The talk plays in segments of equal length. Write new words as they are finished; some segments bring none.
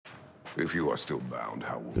If you are still bound,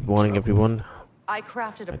 how will Good you morning, travel? everyone. I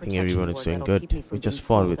crafted a I think protection everyone is ward doing that'll keep me good. We from just being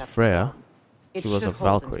fought pulled with up to Freya. realm. It She was should a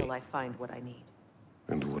hold Valkyrie. until I find what I need.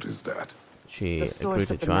 And what is that? She The agreed source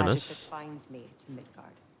to of the join magic that us. binds me to Midgard.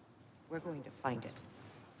 We're going to find it.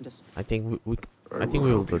 And destroy I think I I think will we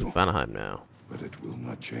will help go to you. Vanaheim now But it will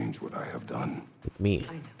not change what I have done. with me.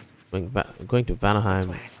 I know. Going to That's Vanaheim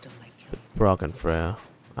why I still might kill with you. Brock and Freya.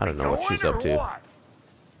 I don't know what she's up to. What?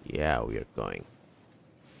 Yeah, we are going.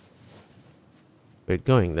 We're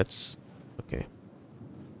going. That's okay.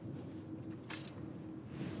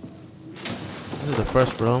 This is the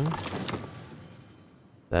first realm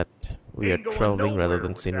that we are Ain't going traveling rather nowhere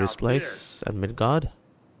than Sindri's without place at Midgard.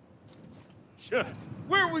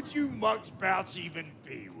 Where would you muckspouts even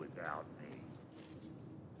be without me?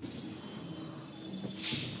 This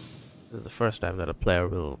is the first time that a player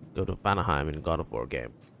will go to Vanaheim in God of War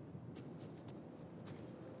game.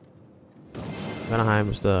 Vanaheim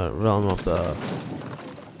is the realm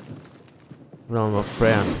of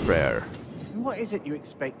Freya and prayer. And what is it you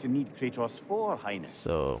expect to need Kratos for, Highness?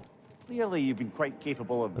 So Clearly, you've been quite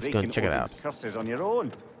capable of let's go breaking and check it Odin's out. curses on your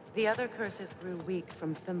own. The other curses grew weak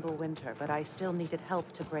from Fimbulwinter, but I still needed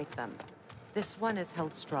help to break them. This one is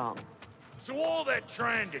held strong. So all that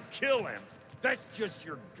trying to kill him, that's just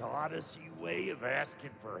your goddessy way of asking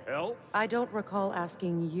for help? I don't recall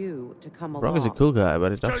asking you to come Brock along. is a cool guy,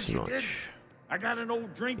 but he talks Because too you did. much. I got an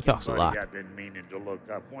old drinking talks a buddy lot. I've been meaning to look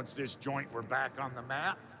up once this joint were back on the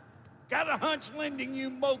map. Got a hunch lending you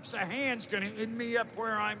mokes a hand's gonna end me up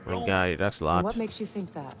where I'm Oh my going. god, he talks a lot. What makes you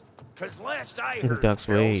think that? Cause last I He heard, talks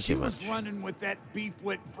Phil, way she too was much. running with that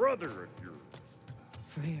beef-wit brother of yours.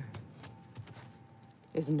 Freyr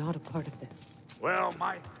is not a part of this. Well,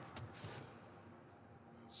 my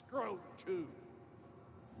scrote too.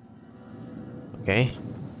 Okay.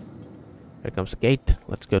 Here comes the gate.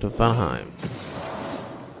 Let's go to Vanaheim.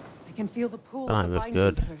 I can feel the pool Vanaheim of the looks binding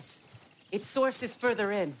good. curse. Its source is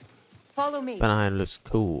further in. Follow me. Vanaheim looks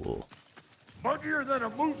cool. Muggier than a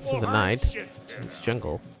moose It's in the night. It's in this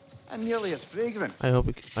jungle. And nearly as fragrant. I hope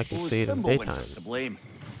I can Suppose see it in Fimbulwinter's daytime. to blame.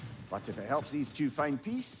 But if it helps these two find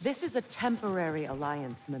peace... This is a temporary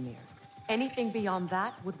alliance, Mimir. Anything beyond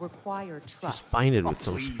that would require Just trust. bind it Oh, with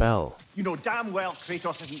some please. spell. You know damn well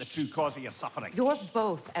Kratos isn't the true cause of your suffering. You're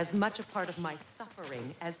both as much a part of my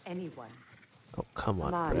suffering as anyone. Oh, come Come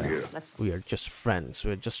on, on, bro. let's... We are just friends.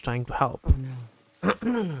 We're just trying to help. Oh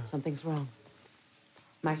no. Something's wrong.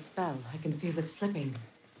 My spell, I can feel it slipping.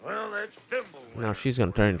 Well, that's Thimble. Now she's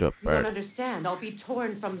gonna turn into a You don't bird. understand. I'll be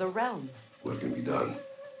torn from the realm. What can be done?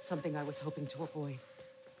 Something I was hoping to avoid.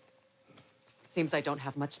 Seems I don't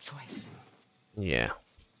have much choice. Yeah.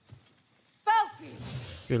 Falcon!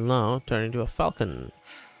 You'll now turn into a falcon.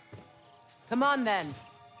 Come on then.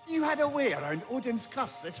 You had a way around Odin's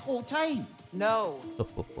curse this whole time. No.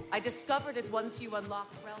 I discovered it once you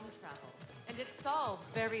unlocked realm travel. And it solves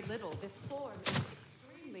very little. This form is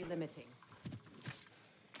extremely limiting.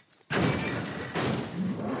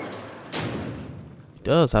 She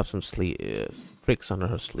does have some pricks under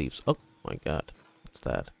her sleeves. Oh my god. What's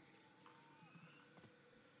that?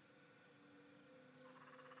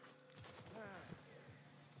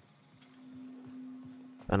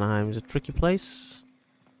 Vanaheim is a tricky place.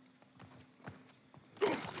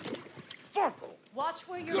 Watch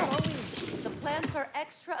where you're going. The plants are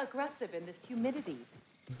extra aggressive in this humidity.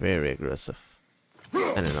 Very aggressive.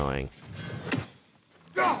 And annoying.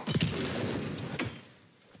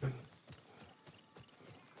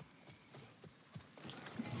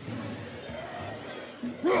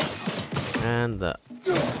 And the...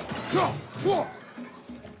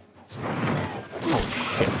 Oh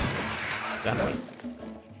shit. Got me.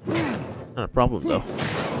 Not a problem though.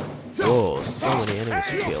 Whoa, so many enemies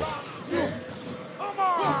to kill.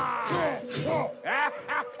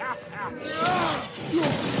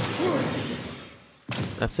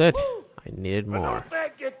 That's it. I needed more.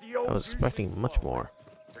 I was expecting much more.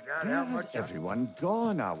 Where has everyone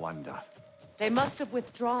gone, I wonder? They must have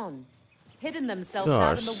withdrawn, hidden themselves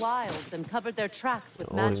out in the Course. wilds, and covered their tracks with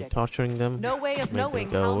Only magic. torturing them. No way of make them knowing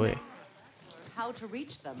go how away. many or how to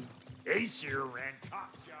reach them. Aesir ran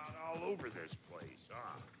cockshot all over this place,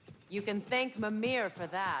 huh? You can thank Mimir for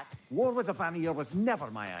that. War with the Vanir was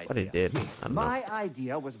never my idea. But it did. I don't know. My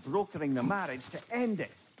idea was brokering the marriage to end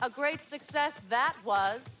it. A great success that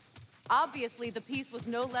was. Obviously, the peace was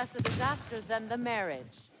no less a disaster than the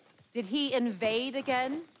marriage. Did he invade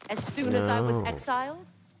again as soon as I was No. exiled?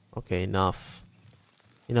 Okay, enough.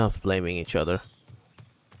 Enough blaming each other.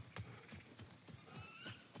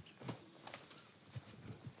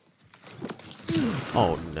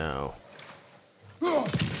 Oh no.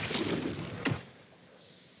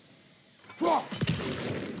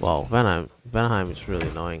 Wow, Vanaheim is really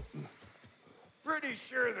annoying. Pretty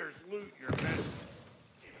sure there's loot you're missing.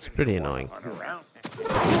 It's pretty annoying. Hunt around.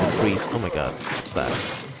 Trees. Oh my god, what's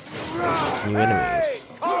that? New enemies.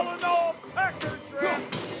 Calling all pecker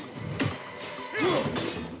traps.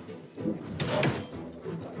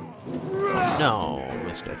 No,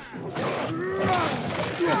 missed it.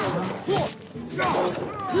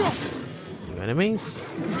 New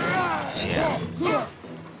enemies? Yeah.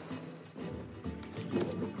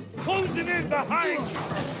 Closing in behind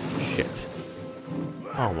you. Shit.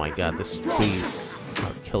 Oh my god, these trees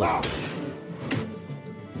are killing me.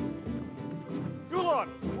 You look,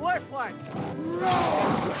 left flank.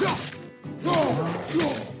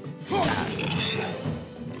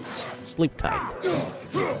 Sleep tight.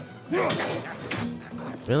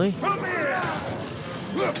 Really? Come here.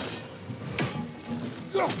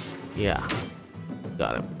 Yeah.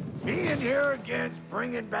 Got him. Being here again's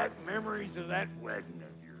bringing back memories of that wedding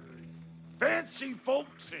of yours. Fancy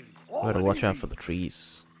folks and Better watch out for the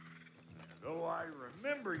trees. Though I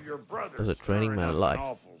remember your brother. Those are draining my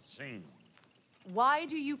life. Why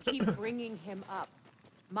do you keep bringing him up?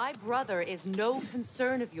 My brother is no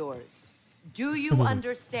concern of yours. Do you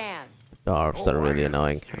understand? Dwarves are really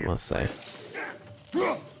annoying, I must say.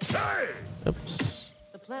 Oops.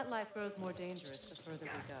 The plant life grows more dangerous the further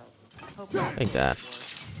we go. Like that.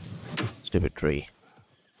 Stupid tree.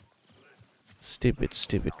 Stupid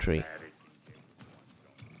tree.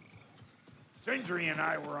 Sindri and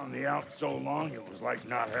I were on the out so long it was like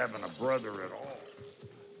not having a brother at all.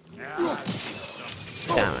 Now I see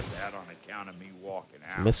something Damn it. that on account of me walking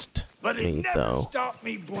out. Missed But it me never though. stopped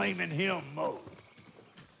me blaming him most.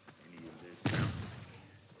 Any of this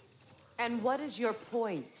And what is your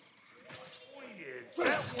point? point is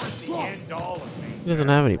that was the end all of me. He doesn't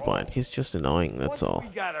have any point. He's just annoying, that's Once all.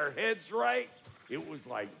 we got our heads right, it was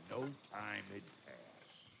like no time had passed.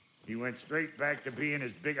 He went straight back to being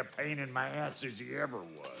as big a pain in my ass as he ever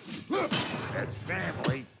was. That's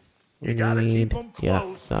family. We You gotta keep need... them Yeah,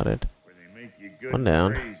 close, got it. where they make you good One and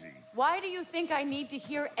down. crazy. Why do you think I need to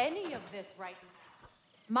hear any of this right now?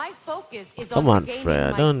 My focus is Come on on, regaining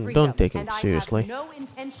Freya, my don't freedom, take him and I have seriously. no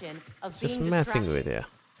intention of Just being messing distracted.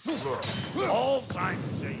 with you. All I'm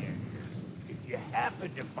saying is, if you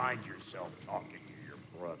happen to find yourself talking to your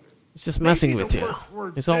brother, He's just messing maybe with the you. worst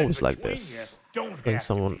word He's said always like between this. you don't Playing have to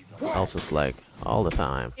someone be the else's leg all the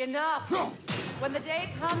time. Enough. When the day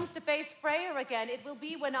comes to face Freya again, it will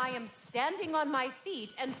be when I am standing on my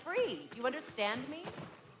feet and free. You understand me?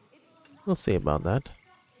 We'll see about that.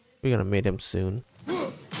 We're gonna meet him soon.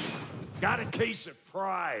 Got a case of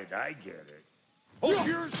pride, I get it. Hope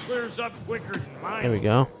yours clears up quicker than mine. There we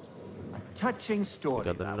go. Touching story.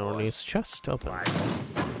 Got the that Norni's chest open. was.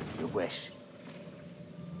 You wish.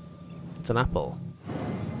 It's an apple.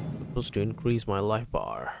 Supposed to increase my life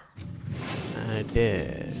bar. And it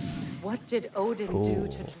did. What did Odin do Ooh.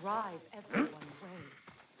 to drive everyone away?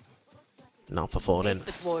 Not for falling.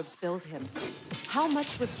 The dwarves built him. How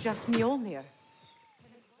much was just Mjolnir?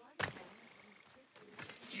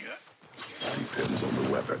 Depends on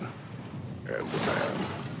the weapon and the man.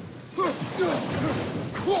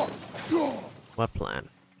 What plan?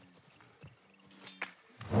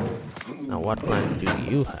 Now what plan do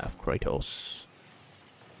you have, Kratos?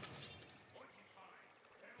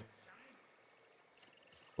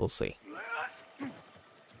 We'll see.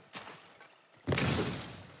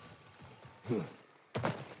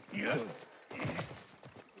 It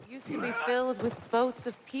used to be filled with boats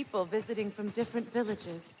of people visiting from different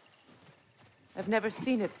villages. I've never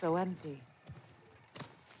seen it so empty.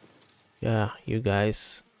 Yeah, you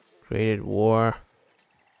guys created war.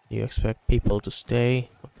 You expect people to stay?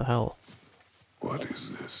 What the hell? What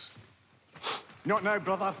is this? Not now,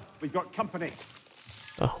 brother. We've got company.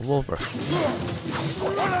 Oh, Wolver.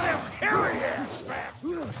 One of them hairy ass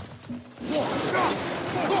bastards!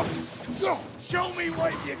 Show me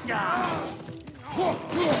what you got!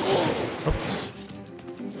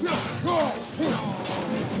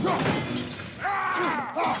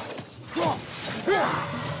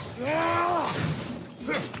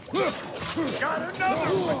 Got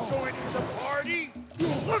another one joining the party!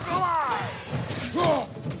 Look alive!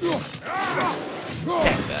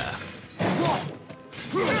 Take that.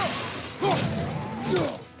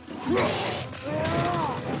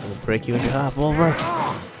 I'll break you into half, Wolver.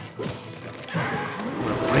 I'll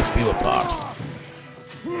rip you apart.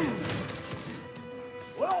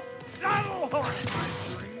 Well, that'll hurt my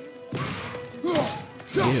dreams!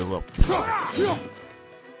 You will.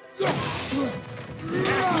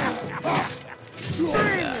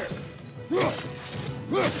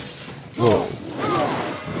 Whoa.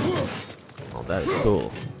 Oh, that is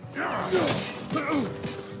cool.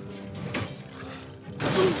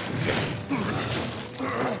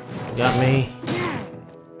 got me.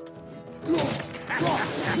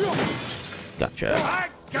 Gotcha. I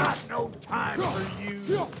got no time for you.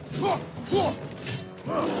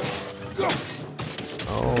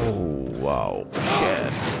 Oh, wow.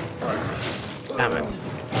 Shit. Damn it.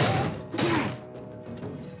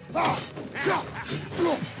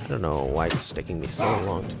 I don't know why it's taking me so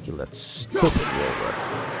long to kill that stupid rover.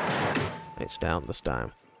 It's down this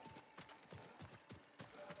time.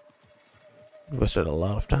 Wasted a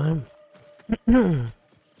lot of time.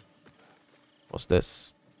 What's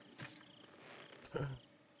this?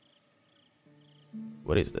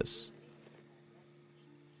 What is this?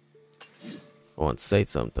 I want to say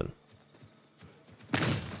something.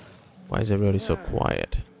 Why is everybody so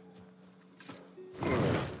quiet?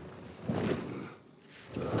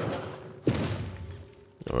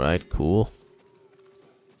 Alright, cool.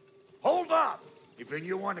 Hold up! If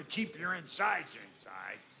you want to keep your insides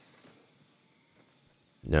inside.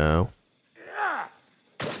 No. Yeah.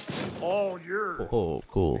 All yours. Oh,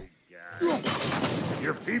 cool. Yeah.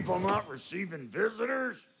 Your people not receiving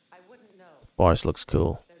visitors? I wouldn't know. Forest looks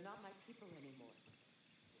cool. They're not my people anymore.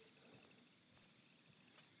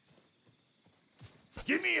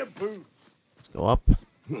 Give me a boot. Let's go up.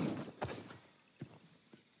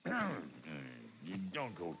 You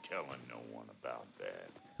don't go telling no one about that.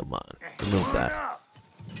 Come on, remove that.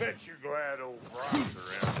 Bet you're glad old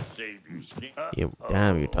Brock's around to save your skin. You,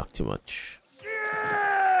 damn, you talk too much.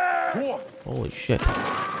 Yeah! Holy shit.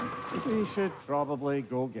 We should probably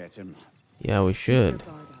go get him. Yeah, we should.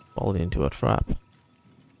 Fall into a trap.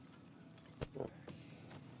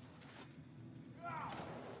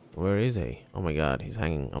 Where is he? Oh my god, he's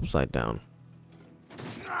hanging upside down.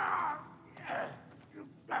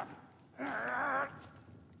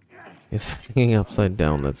 He's hanging upside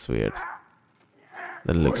down, that's weird.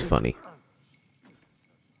 That looks funny.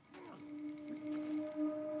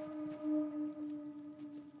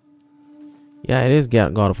 Yeah, it is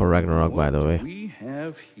God of War Ragnarok, by the way. We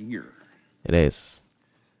have here. It is.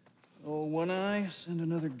 Oh, One Eye, send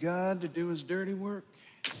another god to do his dirty work.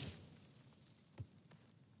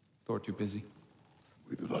 Thor too busy.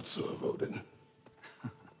 We do not serve Odin.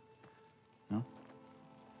 No?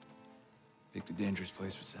 Picked a dangerous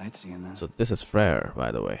place for sightseeing, then. So this is Freyr,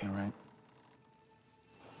 by the way. All right.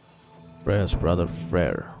 Freyr's brother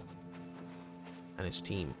Freyr and his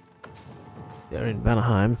team. They're in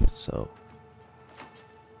Vanaheim, so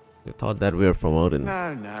we thought that we were from Odin.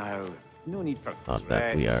 No, no. No need for Thought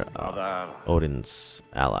that we are threats, brother. Odin's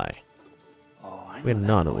ally. Oh, I know We're that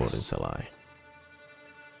not voice. Odin's ally.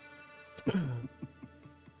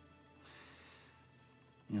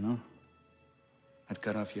 You know, I'd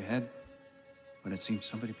cut off your head, but it seems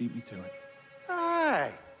somebody beat me to it.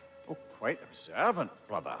 Aye. Oh, quite observant,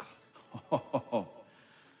 brother. Oh,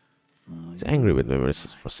 He's angry with me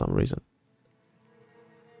for some reason.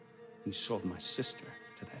 he sold my sister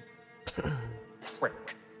to that.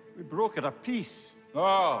 Quick. We broke it a piece.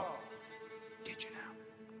 Oh. Did you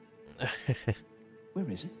now? Where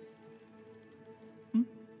is it?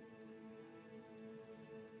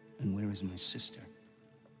 And where is my sister?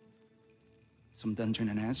 Some dungeon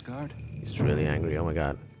in Asgard? He's really angry. Oh my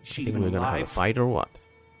god. She Think even we're gonna have a alive? fight or what?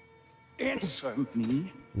 Answer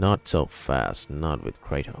me. Not so fast. Not with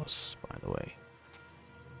Kratos, by the way.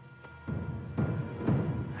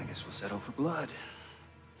 I guess we'll settle for blood.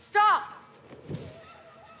 Stop!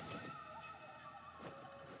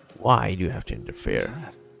 Why do you have to interfere?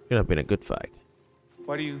 that? Could have been a good fight.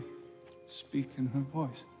 Why do you speak in her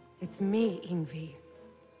voice? It's me, Ingvi.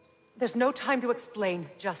 There's no time to explain,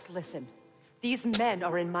 just listen. These men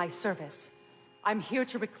are in my service. I'm here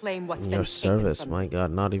to reclaim what's In been your taken service, from my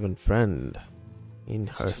god, not even friend. In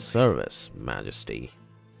her service, Majesty.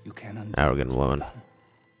 You can't undo Arrogant woman.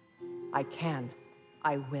 I can.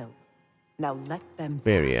 I will. Now let them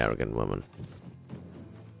Very pass. arrogant woman.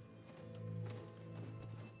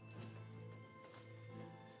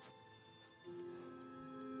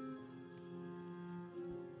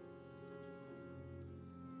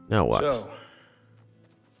 Now what? So,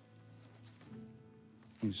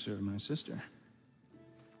 you serve my sister.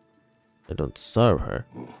 I don't serve her.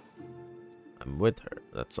 I'm with her,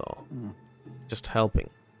 that's all. Just helping.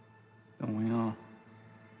 Don't we all?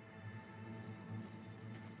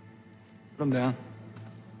 Put him down.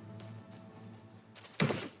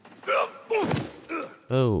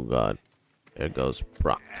 Oh god. There goes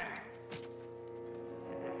Brock.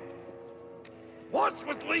 What's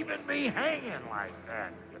with leaving me hanging like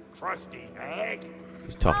that, you crusty hag?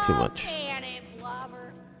 You talk too much.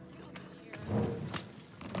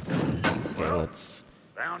 Okay, let's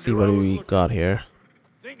Found see your what rose we looking got here.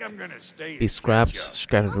 Think think I'm gonna stay. These scraps,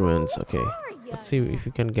 scattered ruins. Okay. Let's see if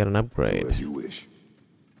you can get an Do upgrade. as you wish.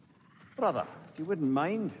 Brother, if you wouldn't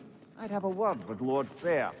mind, I'd have a word with Lord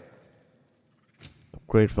Freyr.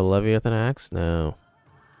 Upgrade for Leviathan Axe? No.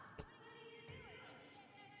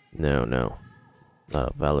 No, no. Not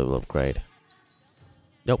a valuable upgrade.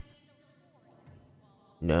 Nope.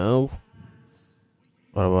 No.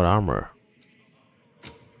 What about armor?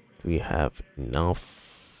 Do we have enough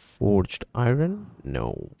forged iron?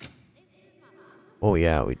 No. Oh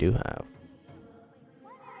yeah, we do have.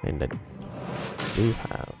 And I do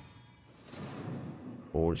have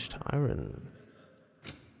forged iron.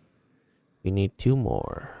 We need 2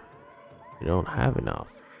 more. We don't have enough.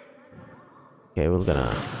 Okay, we're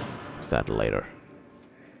gonna fix that later.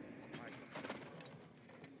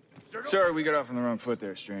 Sorry, we got off on the wrong foot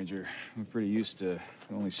there, stranger. We're pretty used to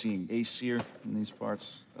only seeing Aesir in these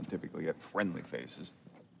parts. Don't typically get friendly faces.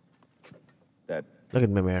 That Look at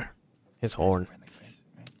Mimir. His horn. friendly face,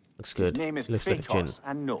 right? Looks good. His name is Looks like a chin. Kratos,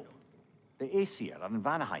 and no, the Aesir are in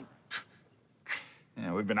Vanaheim.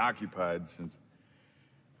 Yeah, we've been occupied since.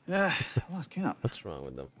 I lost count. What's wrong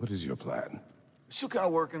with them? What is your plan? Still kind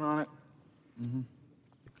of working on it.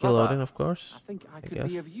 Kill Brother, Odin, of course. I think I could guess.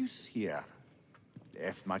 be of use here.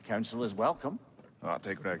 If my counsel is welcome, Well, I'll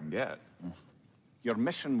take what I can get. your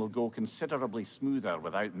mission will go considerably smoother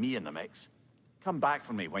without me in the mix. Come back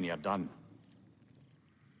for me when you're done.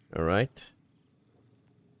 Alright.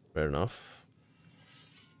 Fair enough.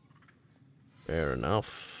 Fair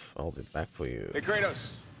enough. I'll be back for you. Hey,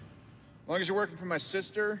 Kratos. As long as you're working for my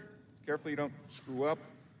sister, careful you don't screw up.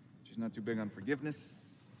 She's not too big on forgiveness.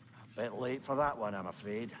 Bit late for that one, I'm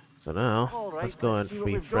afraid. So now, All right, let's go and let's see what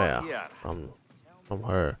free we've got Freya here. from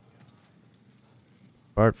her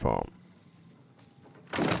bird form.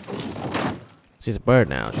 She's a bird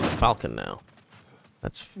now. She's a falcon now.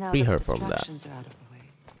 Let's Now free that her the from that. distractions are out of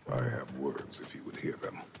the way. I have words if you would hear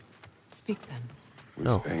them. Speak then. This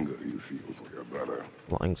No. anger you feel for your brother,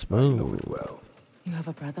 Flying I know smooth. it well. You have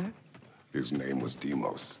a brother? His name was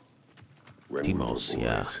Deimos. When Deimos, we were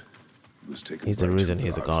yeah. boys, he was taken He's the by reason two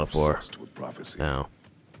he's a gods god of war. obsessed with prophecy. Now,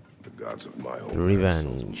 The gods of my own Revenge.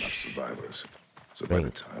 cells were not survivors. So by Bring-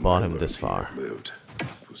 the time brought I him learned this he far. had lived,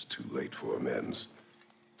 it was too late for amends.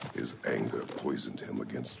 His anger poisoned him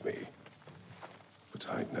against me. But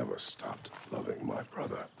I never stopped loving my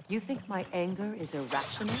brother. You think my anger is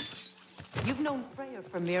irrational? You've known Freyr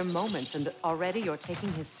for mere moments, and already you're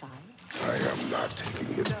taking his side? I am not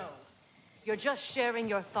taking his... No. You're just sharing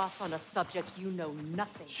your thoughts on a subject you know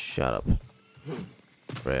nothing. shut up.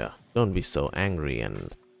 Freya, don't be so angry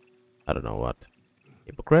and I don't know what.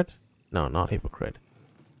 Hypocrite? No, not hypocrite.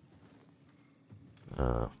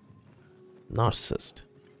 Narcissist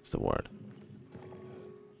is the word.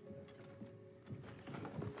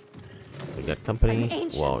 We got company. I'm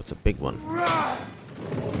ancient. Wow, it's a big one.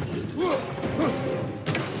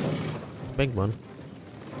 Big one.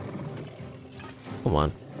 Come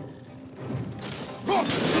on.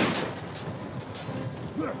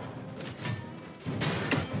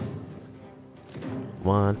 Come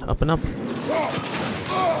on, up and up.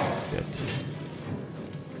 Good.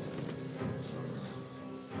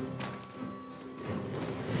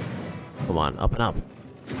 Come on, up and up.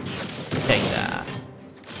 Take that.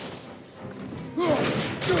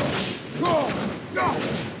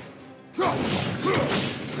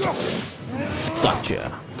 Gotcha.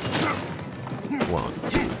 1, 2,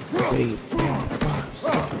 3, 4, 5,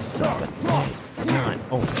 6, 7, 8, 9.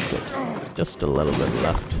 Oh shit. Just a little bit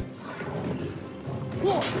left.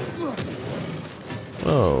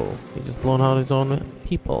 Whoa, he just blown out his own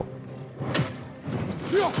people.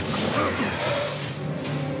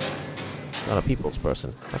 Not a people's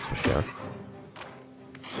person, that's for sure.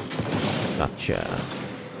 Gotcha.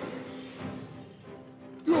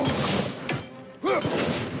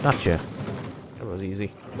 Gotcha. That was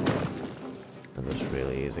easy. That was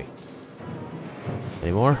really easy.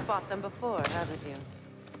 Any more? Fought them before, haven't you?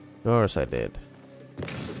 Of course I did.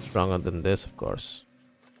 Stronger than this, of course.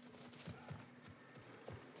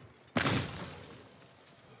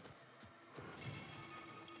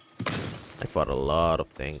 I fought a lot of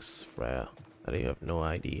things, Freya, that you have no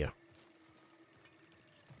idea.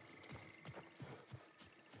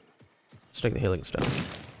 Let's take the healing stone.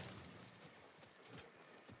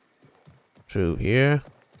 True here.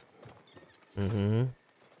 Mm-hmm.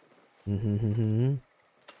 Mm-hmm.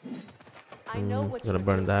 I know what Gonna you're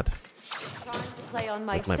burn doing. that. Trying to play on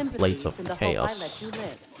my With my sympathies plates of in the chaos. hope I let you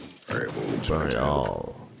live. I am only Burn trying it to help.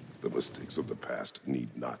 all. The mistakes of the past need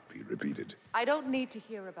not be repeated. I don't need to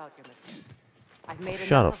hear about your mistakes. I've made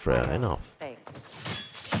Shut enough up, of Freya, my own. enough.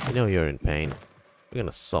 Thanks. I know you're in pain. We're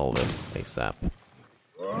gonna solve it ASAP.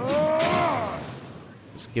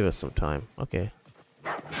 Just give us some time. Okay.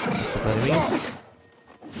 So enemies.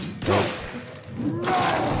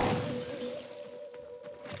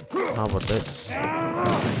 How about this?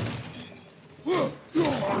 How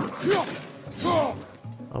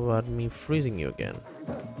about me freezing you again?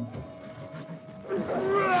 I'm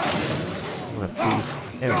gonna freeze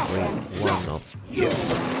every one of you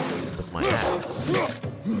with my axe.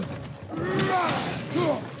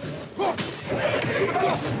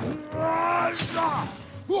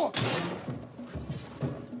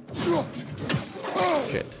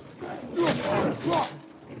 Shit. Come on,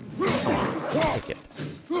 take it.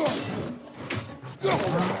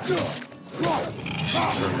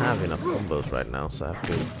 I don't have enough combos right now, so I have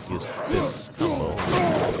to use this combo.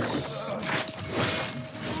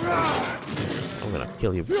 I'm gonna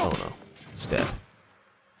kill you. Oh no, it's dead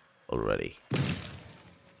already.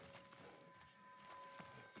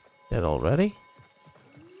 Dead already?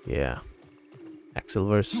 Yeah.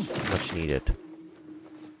 Axelverse, much needed.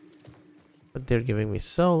 But they're giving me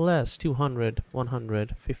so less. 200,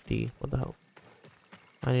 100, 50. What the hell?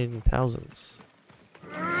 I need thousands.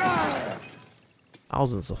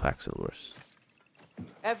 Thousands of Axelverse.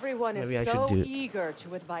 Everyone is Maybe I so should eager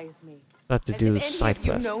to advise me. Got to As do if any side of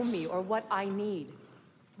you quests. know me or what I need.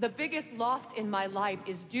 The biggest loss in my life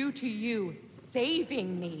is due to you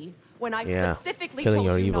saving me when I specifically killing told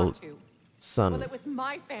your you evil not to. son. Well, it was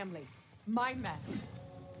my family, my mess.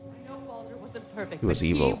 I know Baldur wasn't perfect, He was but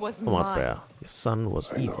evil. he was Come on, mine. Freya. Your son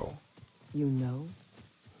was evil. You know?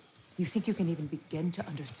 You think you can even begin to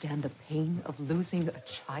understand the pain of losing a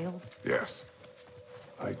child? Yes,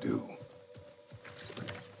 I do.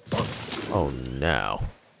 Oh no.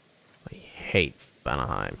 I hate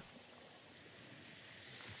Vanaheim.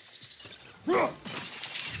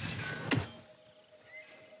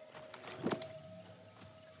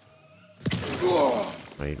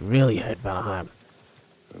 I really hate Vanaheim.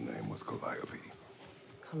 Her name was Calliope.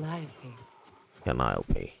 Calliope.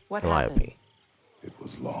 Calliope. What Calliope. happened? It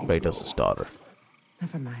was long Kratos' ago. daughter.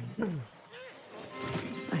 Never mind.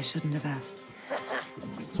 I shouldn't have asked.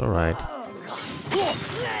 It's alright.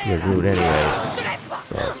 You're rude anyways.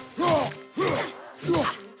 So.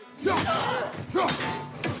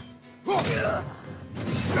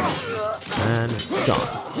 And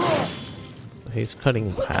gone. He's cutting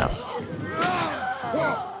in half.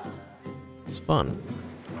 It's fun.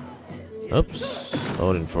 Oops.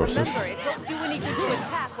 Odin forces. Remember, it won't do any good to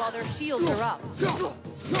attack while their shields are up.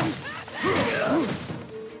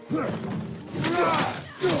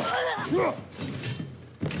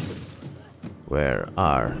 Where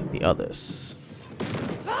are the others?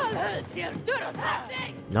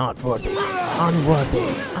 Not worthy.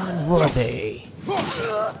 Unworthy. Unworthy.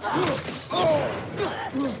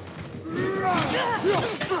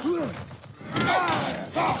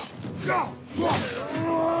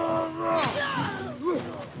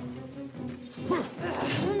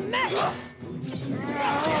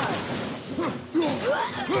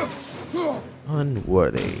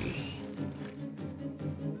 Unworthy.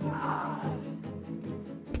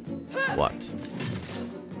 What?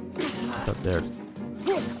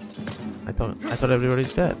 I thought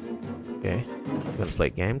everybody's dead. Okay. You gonna play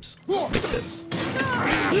games? Take this.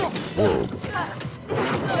 Whoa.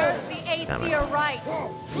 Serves the Aesir right.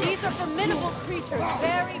 These are formidable creatures,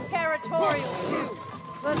 very territorial too.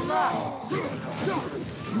 Good luck.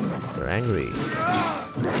 They're angry.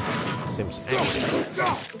 Seems angry.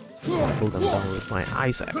 Pull them down with my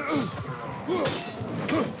ice axe.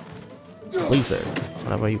 Blizzard,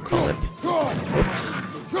 whatever you call it. Oops.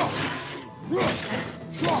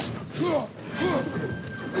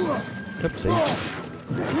 Oopsie.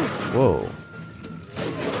 Whoa.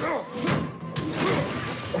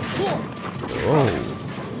 Whoa.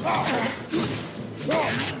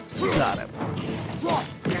 Got him.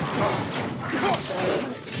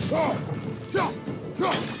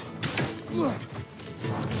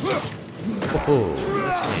 Oh,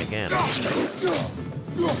 that's me again.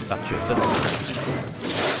 Got you this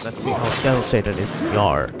time. Let's see how devastated is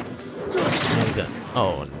Yar.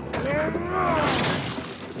 Oh no.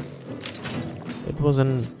 It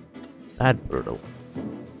wasn't that brutal,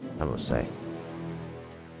 I must say.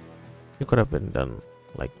 It could have been done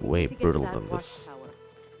like way brutal than this.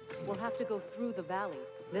 We'll have to go through the valley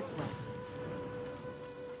this way.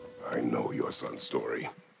 I know your son's story.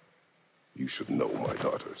 You should know my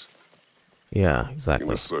daughter's. Yeah, In exactly.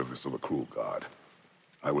 the service of a cruel god,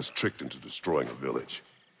 I was tricked into destroying a village,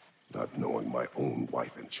 not knowing my own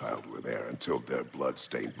wife and child were there until their blood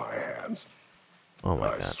stained my hands. Oh my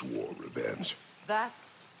I god. swore revenge. I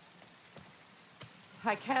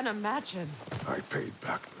can't imagine. I paid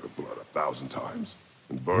back their blood 1,000 times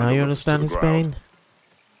and burned Now the you rivers to understand the his ground. pain?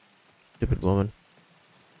 Stupid woman.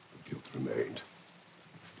 The guilt remained.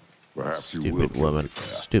 Perhaps you will Stupid kill woman. me,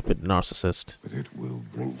 Freya, Stupid narcissist. but it will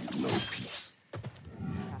bring you no peace.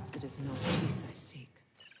 Perhaps it is no peace I seek.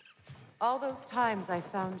 All those times I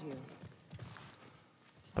found you.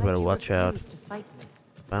 I better you watch out. refused to fight me.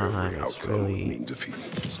 Vanaheim Every is outcome would really mean defeat.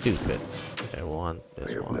 stupid. There one. I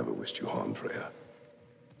There's have one. never wished you harm, Freya.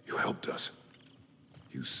 You helped us.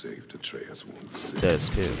 You saved Atreus when he was sick. There's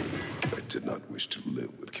two. I did not wish to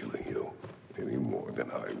live with killing you, any more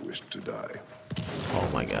than I wished to die. Oh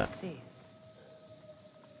my god. See.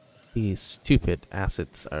 These stupid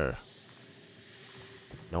acids are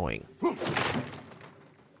annoying.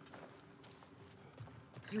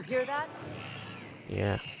 You hear that?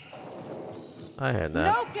 Yeah. I heard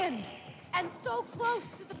that. Broken! And so close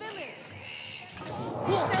to the village!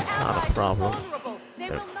 Not a problem. They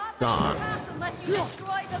They're will not gone. let you pass unless you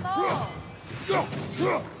destroy them all!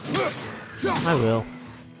 I will.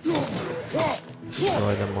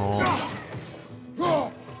 Destroy them all.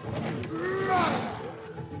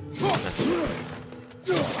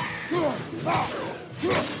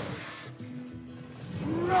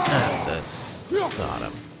 And this. Got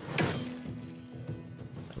him.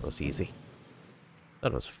 That was easy.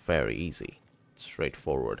 That was very easy.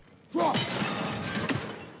 Straightforward.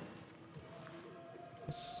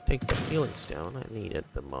 Let's take the healing stone. I need it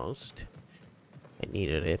the most. I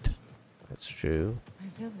needed it. That's true. I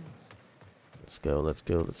feel it. Let's go, let's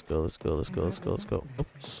go, let's go, let's go, let's go, let's go, let's go.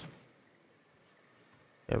 Oops.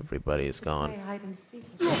 Everybody is Play gone. hide and seek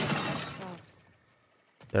with ourselves.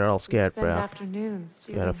 They're all scared, Spend Freya. afternoons Got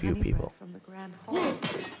stealing a few honey bread people. from the grand hall.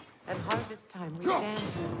 At harvest time, we dance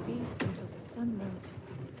and feast until the sun rose.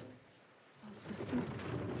 It's all so simple.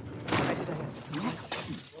 Why did I have to do that?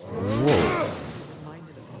 Whoa.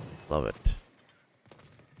 Reminded of all this. Love it.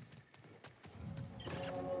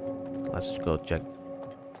 Let's go check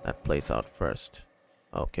that place out first.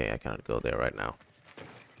 Okay, I cannot go there right now.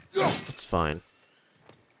 It's fine.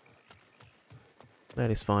 That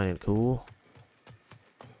is fine and cool.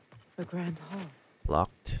 The grand hall.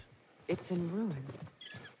 Locked. It's in ruin.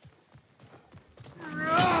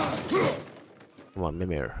 Come on,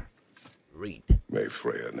 Mimir. Read. May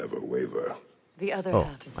Freya never waver. The other Oh,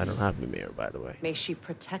 half is I don't missing. have Mimir, by the way. May she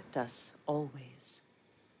protect us always.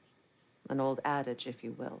 An old adage, if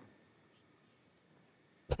you will.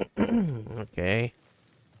 Okay.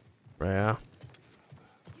 Freya.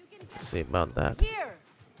 Let's see about that. Here!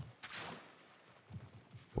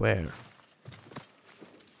 Where?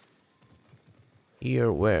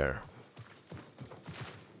 Here, where?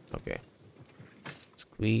 Okay.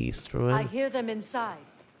 Squeeze through I it. hear them inside.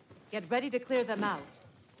 Get ready to clear them out.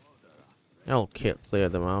 I'll clear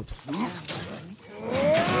them out.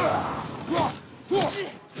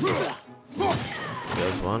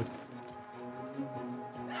 There's one.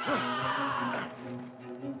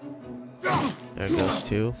 There goes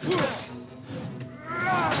two.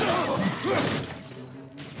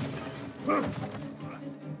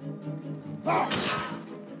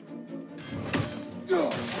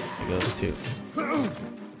 There goes two.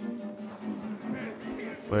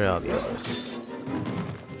 Where are the others?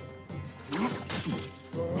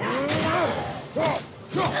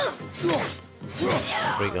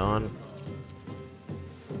 Three gone.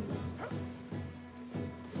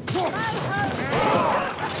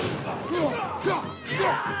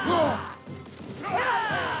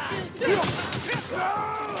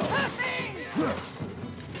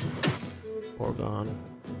 Four gone.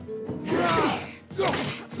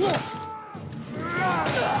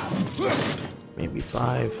 Maybe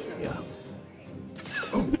five. Yeah.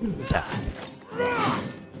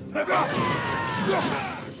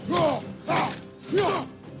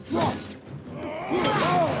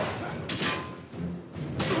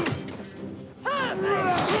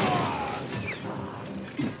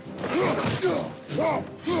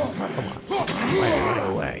 Right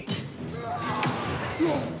away.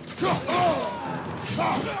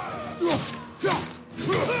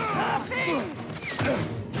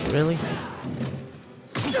 Really?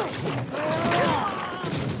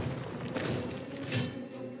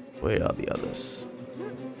 Where are the others?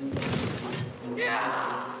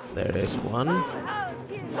 There is one.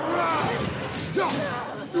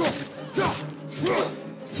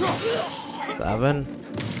 Seven.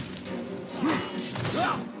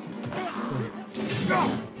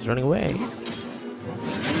 He's running away.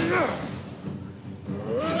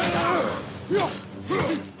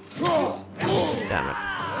 Damn it.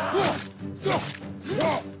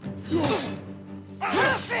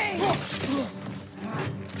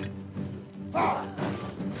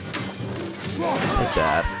 Take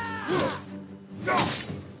that.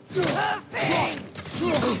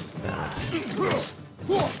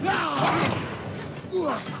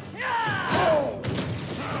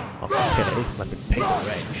 Okay, let me pay the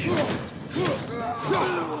wrench.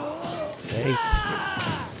 Wait.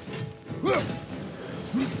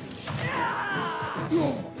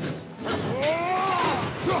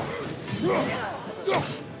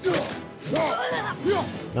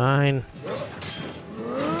 Nine.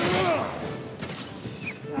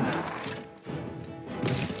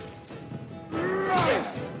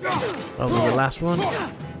 Probably the last one.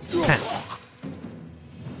 10.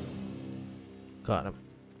 Got him.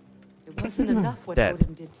 It wasn't enough what Dead.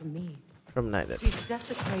 Odin did to me. Terminated. He's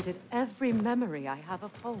desecrated every memory I have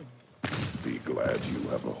of home. Be glad you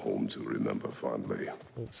have a home to remember fondly.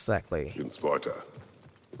 Exactly. In Sparta,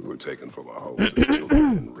 we were taken from our homes as children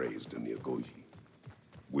and raised in the Agogi.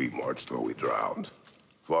 We marched or we drowned,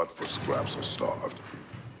 fought for scraps or starved.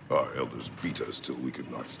 Our elders beat us till we could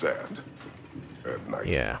not stand. At night,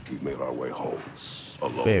 Yeah. we made our way home,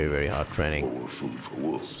 alone, Very, very hard training. or were food for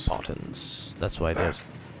wolves. Spartans. That's why they're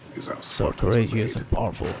Is how so Spartans were courageous made. and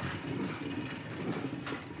powerful.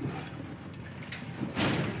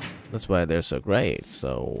 That's why they're so great.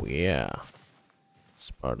 So, yeah.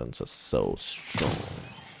 Spartans are so strong.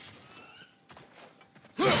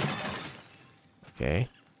 Okay.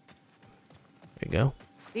 There you go.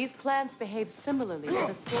 These plants behave similarly to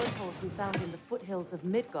the storm holes we found in the foothills of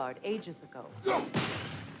Midgard ages ago.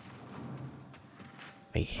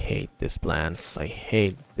 I hate these plants. I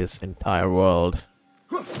hate this entire world.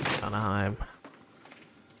 Anaheim.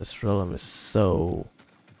 This realm is so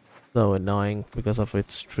annoying because of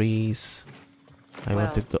its trees. I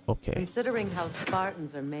want to go. Okay. Considering how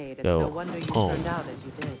Spartans are made, it's Go no wonder you home. turned out as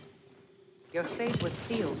you did. Your fate was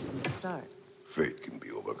sealed from the start. Fate can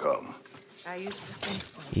be overcome. I used to think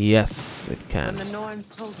so. Yes, it When the can. Norns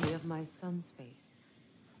told me of my son's fate,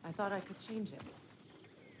 I thought I could change it.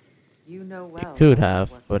 You know well. Could how it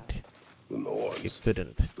have, worked but out. The you Norns,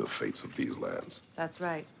 couldn't. the fates of these lands. That's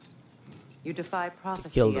right. You defy prophecy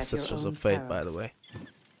Kill the at your Sisters own of Fate, peril. by the way.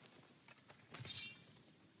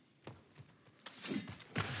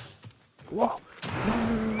 Whoa.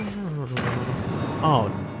 Oh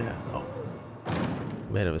no.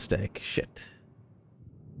 Made a mistake. Shit.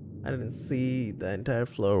 I didn't see the entire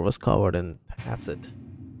floor was covered in acid.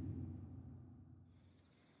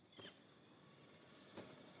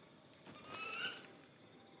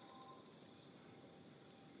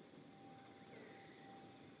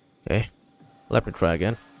 Okay. Let me try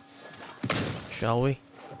again. Shall we?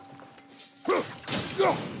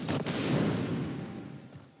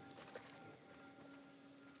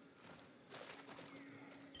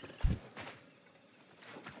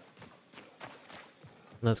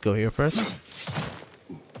 Let's go here first.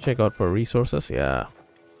 Check out for resources. Yeah.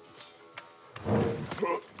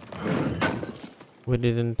 We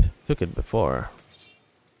didn't took it before.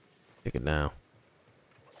 Take it now.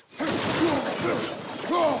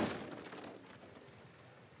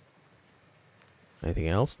 Anything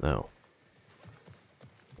else? No.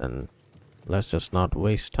 Then let's just not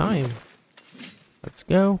waste time. Let's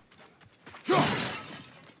go.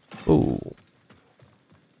 Ooh.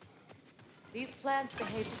 These plants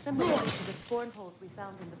behave similarly to the scorn holes we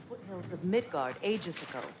found in the foothills of Midgard ages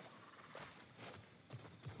ago.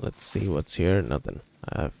 Let's see what's here. Nothing.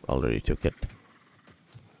 I've already took it.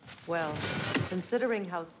 Well, considering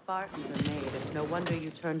how Spartans are made, it's no wonder you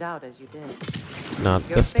turned out as you did. Not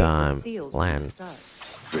Your this fate was time. sealed from the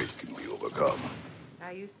Plants. Fate can be overcome.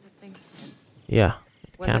 I used to think so. Yeah, it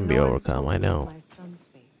When can the be Norns overcome. told I me of know. my son's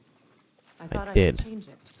fate, I thought I did. could change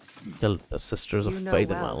it. Killed the Sisters of You know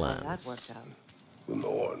Fate in well my how that lands. worked out. The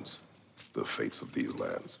Norns, the fates of these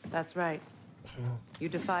lands. That's right. You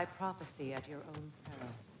defy prophecy at your own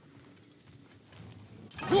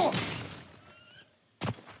peril.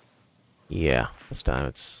 Yeah, this time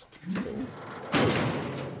it's.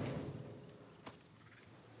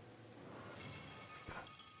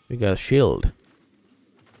 We got a shield.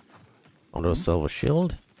 Want to sell a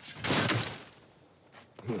shield?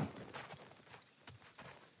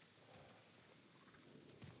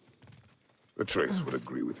 The Trace would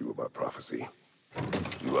agree with you about prophecy.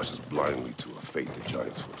 He rushes blindly to a fate the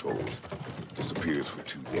giants foretold. Disappears for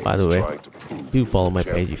 2 days. By the way, trying to prove do he was follow the my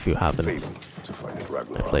page champion if you haven't. fabled to fight in I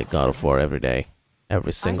Ragnarok. play God of War every day.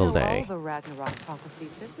 Every single I know day. all the Ragnarok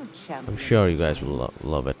prophecies. There's no champion. I'm sure you guys will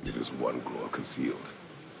love it. It is one glow concealed.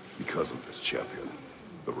 Because of this champion,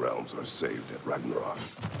 the realms are saved at Ragnarok.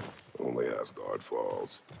 Only Asgard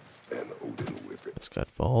falls, and Odin with it. Asgard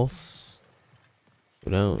falls.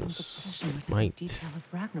 Who knows? Obsession with every Might. detail of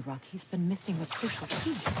Ragnarok. He's been missing a crucial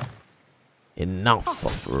piece. Enough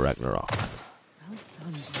of Ragnarok. Well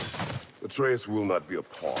done. The Atreus will not be a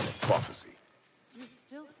pawn of prophecy. You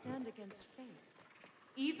still stand against fate,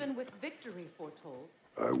 even with victory foretold.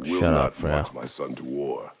 I will Shut not up, Freya. march my son to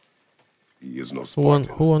war. He is no Who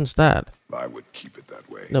Spartan. wants that? I would keep it that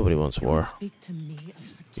way. Nobody wants war. Speak to me of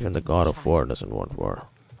Even the protecting god of child. war doesn't want war.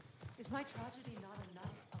 Is my tragedy not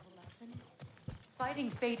enough of a lesson? Fighting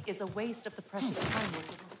fate is a waste of the precious time we're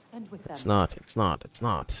given to spend with them. It's not. It's not. It's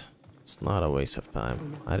not. It's not a waste of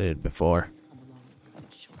time. I did it before. Come along, cut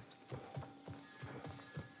it short.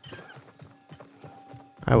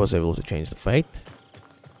 I was able to change the fate.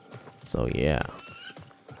 So yeah,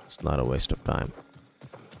 it's not a waste of time.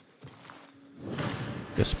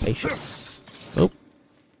 Just patience. Oh.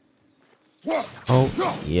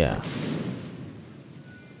 Oh, yeah.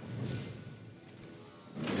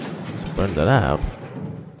 Let's burn that out.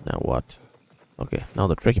 Now what? Okay, now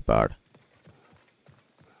the tricky part.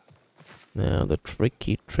 Now the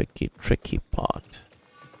tricky part.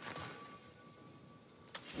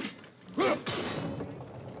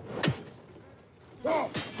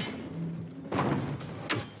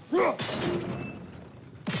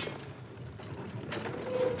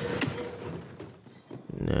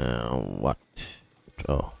 Now what?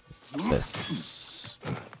 Oh, this.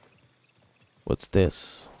 What's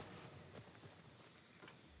this?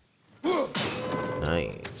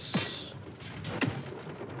 Nice.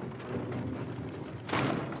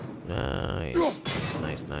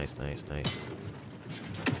 Nice.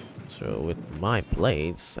 So with my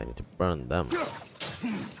blades, I need to burn them.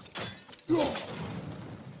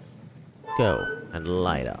 Go and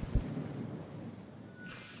light up.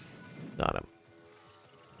 Got him.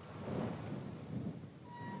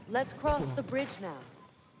 Let's cross the bridge now.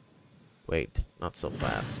 Wait, not so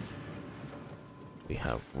fast. We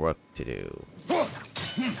have work to do.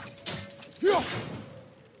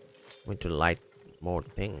 We need to light more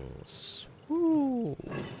things. Woo!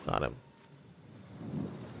 Got him.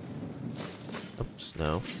 Oops,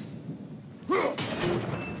 no. We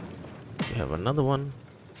have another one.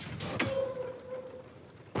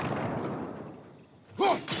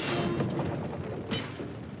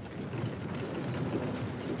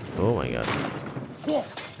 Oh my god.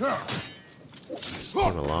 This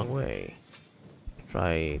came a long way.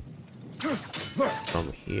 Try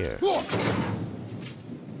from here.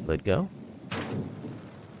 Let it go?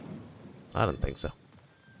 I don't think so.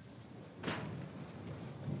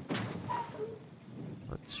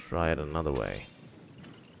 Let's try it another way.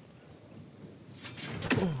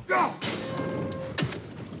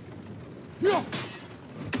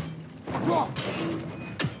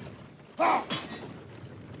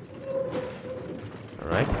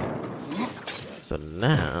 Alright. So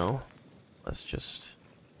now, let's just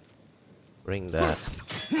bring that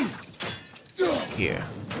here.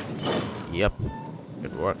 Yep,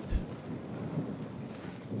 it worked.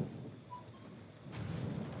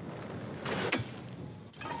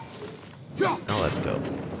 Now let's go.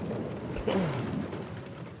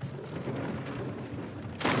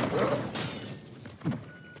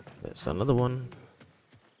 There's another one.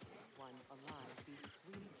 One alive be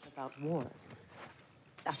sweet about war.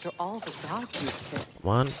 After all the gods you've killed.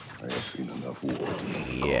 One. I have seen enough war to know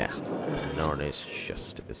the Yeah. cost. Nornis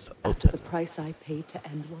chest is After the open. price I paid to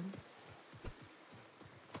end one.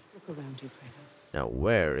 Look around you, Kratos. Now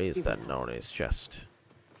where is that Nornis chest?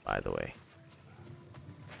 By the way.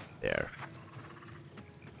 There.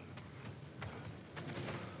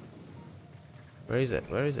 Where is it?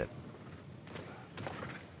 Where is it?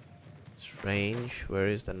 Strange. Where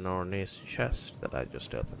is the Nornis chest that I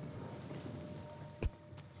just opened?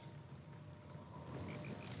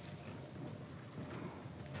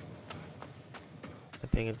 I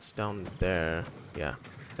think it's down there. Yeah,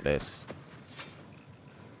 it is.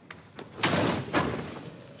 I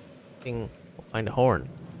think we'll find a horn.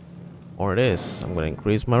 Or it is. I'm gonna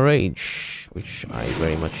increase my rage, which I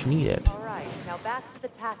very much needed. All right, now back to the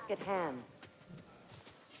task at hand.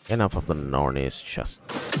 Enough of the Nornis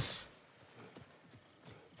chests.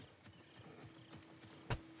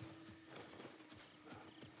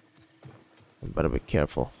 I better be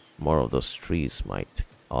careful. More of those trees might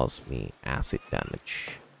cause me acid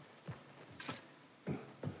damage.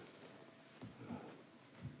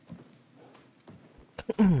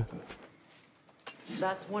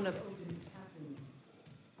 That's one of Odin's captains.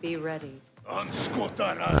 Be ready. I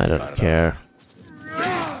don't care.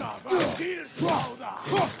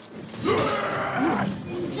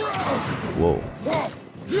 Whoa.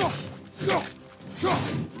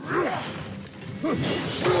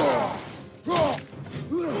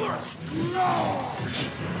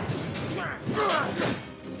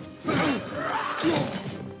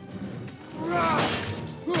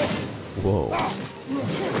 Whoa.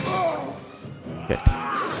 Shit.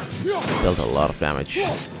 Dealt a lot of damage,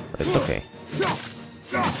 but it's okay.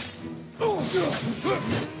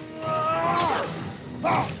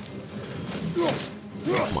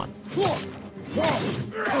 Come on.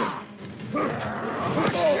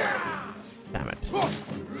 Damn it.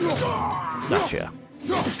 Gotcha.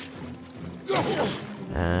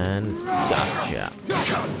 And gotcha.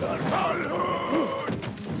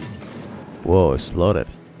 Whoa, exploded.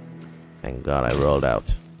 Thank God I rolled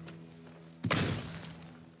out.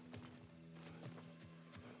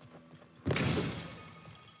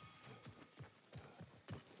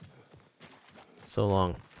 So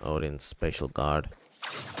long, Odin's special guard.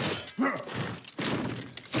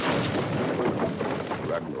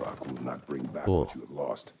 Ragnarok will not bring back Cool. what you have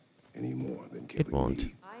lost any more than killing It won't.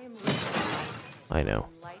 me. I am listening I know.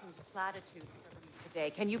 to enlightened platitudes for them today.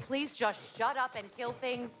 Can you please just shut up and kill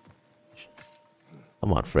things?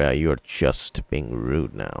 Come on, Freya, you're just being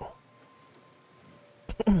rude now.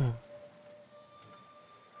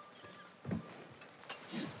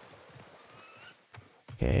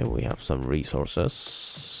 Okay, we have some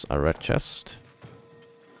resources. A red chest.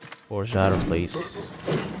 4 shadow, please.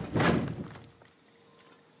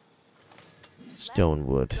 Stone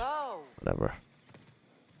wood. Go. Whatever.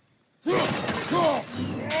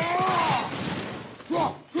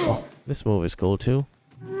 This move is cool too.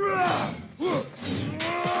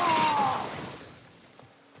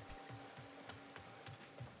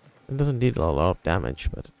 It doesn't deal a lot of damage,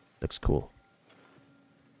 but it looks cool.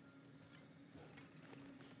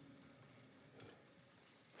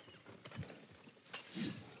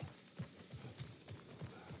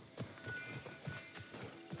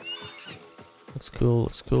 Looks cool,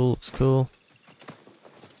 looks cool, looks cool.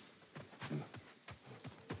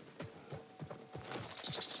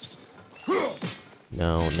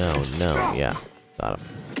 No, no, no, yeah. Got him.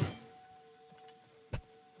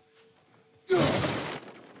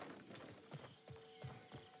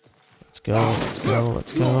 Let's go, let's go,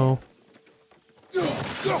 let's go.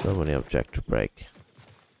 So many object to break.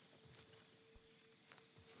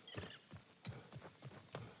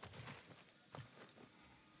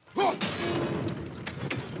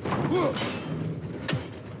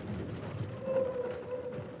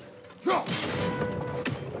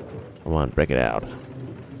 Come on, break it out.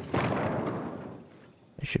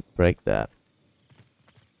 I should break that.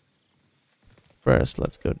 First,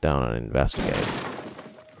 let's go down and investigate.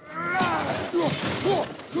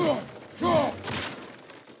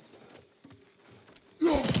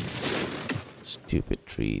 Stupid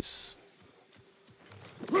trees.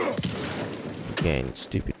 Again,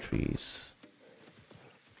 stupid trees.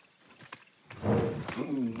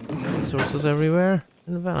 Resources everywhere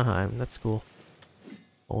in Vanaheim, that's cool.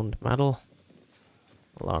 Owned metal.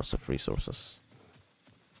 Lots of resources.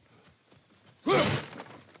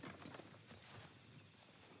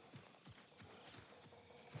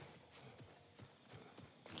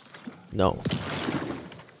 No.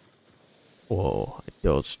 Whoa, I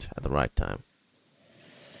dodged at the right time.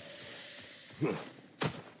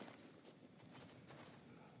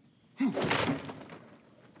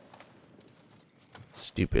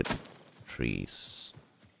 Stupid trees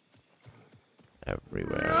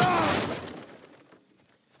everywhere.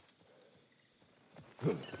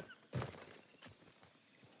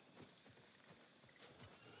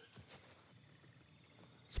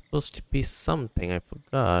 It's supposed to be something, I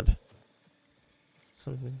forgot.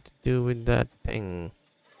 Something to do with that thing.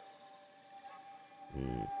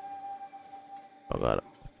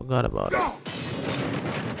 Forgot about it.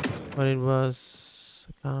 What it was,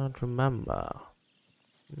 I can't remember.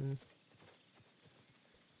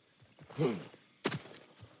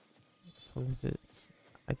 Something.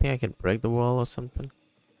 I think I can break the wall or something.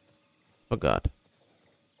 Forgot.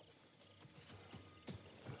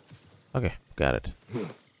 Okay, got it.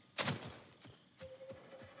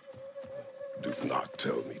 Do not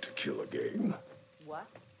tell me to kill again. What?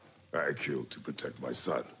 I killed to protect my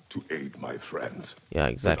son, to aid my friends. Yeah, But I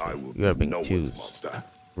exactly. will You are be being no too one's monster.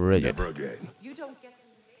 rigid. Never again. You don't get to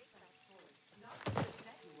make that choice. Not for the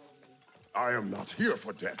debt you owe me. I am not here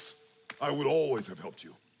for debts. I would always have helped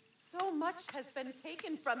you. So much has been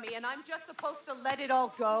taken from me, and I'm just supposed to let it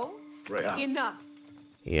all go? Freya. Enough.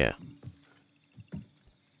 Yeah.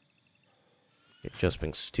 You're just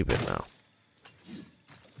being stupid now.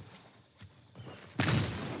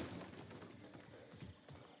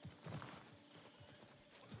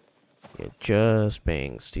 You're just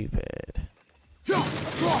being stupid.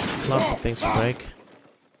 Lots of things to break.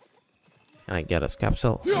 Can I get a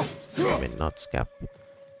scapsel? I mean, not scap.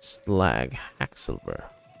 Slag. Hack silver.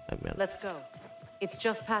 I meant. Let's go. It's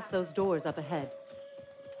just past those doors up ahead.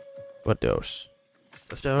 What doors?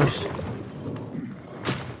 Those doors?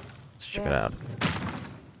 check it out.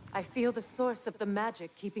 I feel the source of the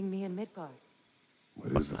magic keeping me in Midgard.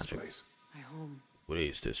 What is this place? My home. What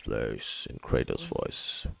is this place? In Kratos'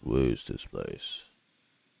 voice. What is this place?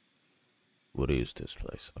 What is this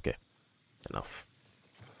place? Okay, enough.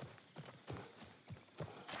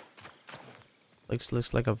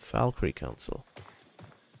 Looks like a Valkyrie council.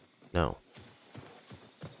 No,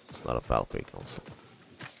 it's not a Valkyrie council.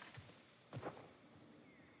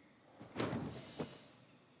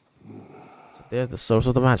 So there's the source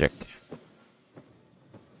of the magic.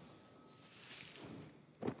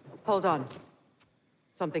 Hold on.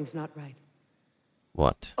 Something's not right.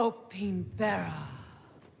 What? Opinbera.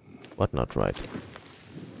 What not right?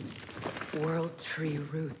 World tree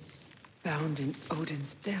roots found in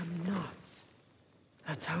Odin's damn knots.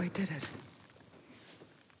 That's how he did it.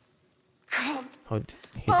 Come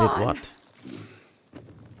He did what?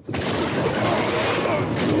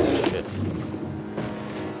 Shit.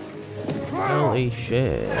 Holy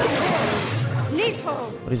shit. Nico!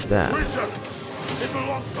 What is that? It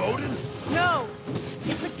belongs to Odin? No!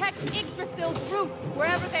 It protects Yggdrasil's roots,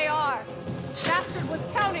 wherever they are. Bastard was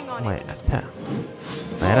counting on My it. attack.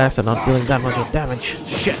 My attacks are not dealing that much of damage.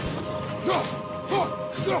 Shit.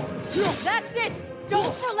 That's it!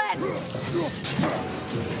 Don't relent!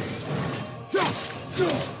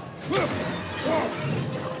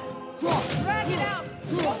 Drag it out!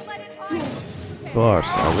 Don't let it hide! Of course,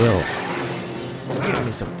 I will. Give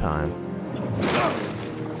me some time.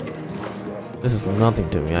 This is nothing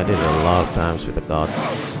to me. I did it a lot of times with the gods.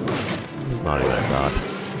 This is not even a god.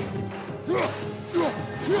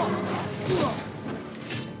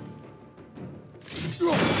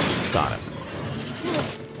 Got it.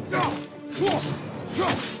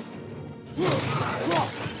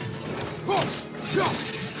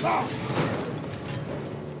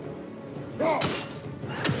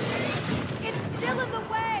 It's still in the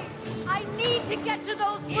way! I need to get to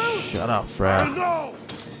those roots! Shut up, Fred. No!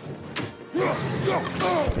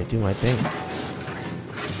 They do my thing.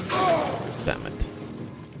 Damn it.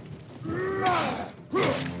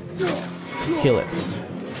 Kill it.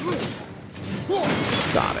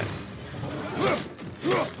 Got it.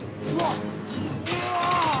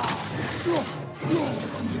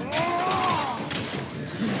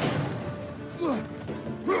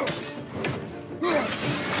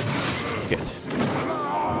 Good.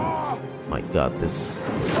 My god, his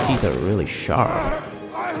teeth are really sharp.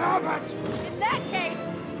 I have it! In that case,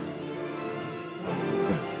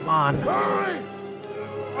 Come on. Hurry!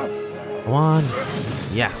 Come on.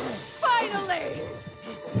 Yes. finally!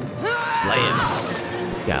 Slay it.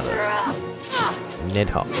 Gather.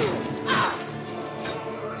 Nidhogg.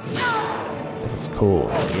 This is cool.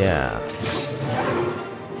 Yeah.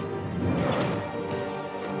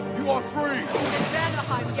 You are free! In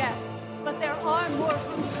Vanaheim, yes. But there are more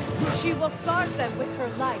roots. She will guard them with her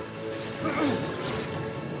life.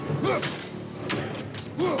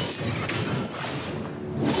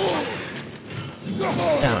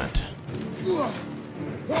 Damn it.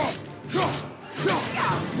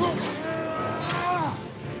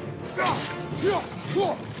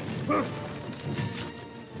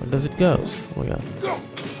 Where does it go? Oh my god.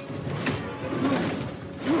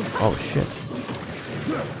 Oh shit.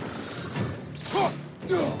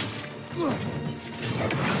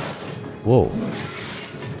 Whoa.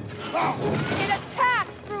 It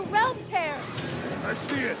attacks through realm tears. I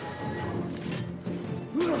see it!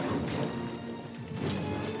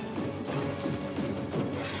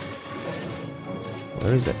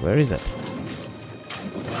 Where is it? Where is it?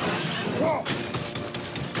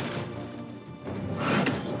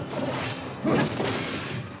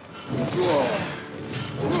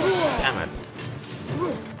 Damn it.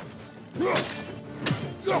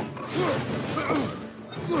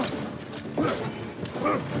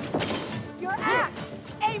 Your axe!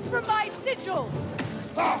 Aim for my sigils!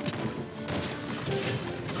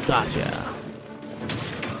 Gotcha.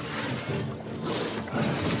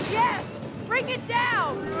 Yes! Bring it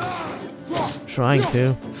down! Trying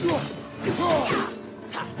to.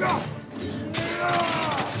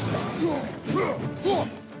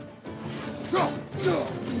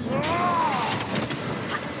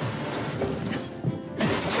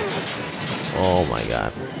 Oh my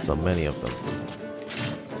god. So many of them.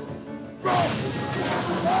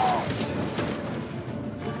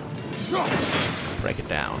 Break it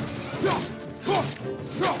down.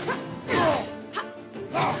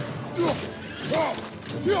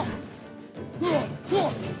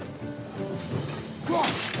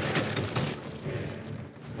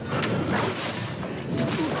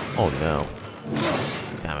 Oh no.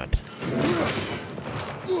 Damn it.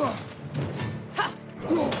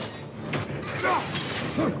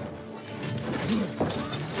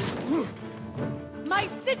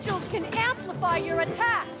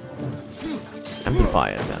 attacks. Amplify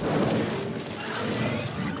it then.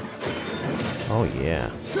 Oh yeah.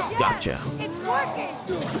 Gotcha. It's working.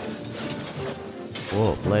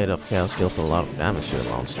 Whoa, Blade of Chaos deals a lot of damage to the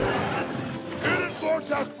monster. Hit it,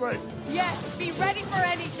 Vortex Blade! Yes, be ready for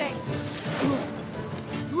anything.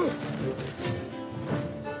 Oh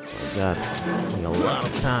my god, taking a lot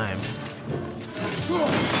of time.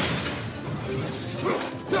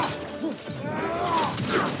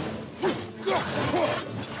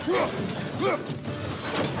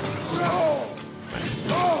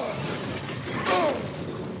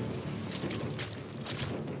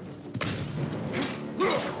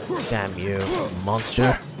 Damn you,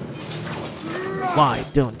 monster. Why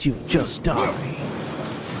don't you just die?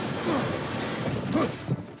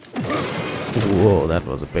 Whoa, that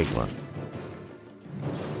was a big one.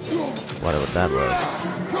 Whatever that was.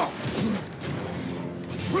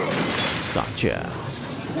 Gotcha.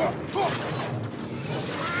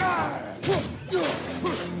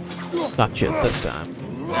 Gotcha this time.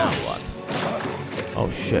 Now what? Oh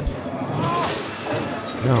shit.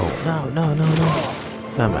 No.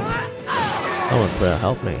 Damn it. Oh, Freya,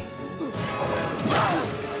 help me.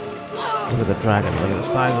 Look at the dragon. Look at the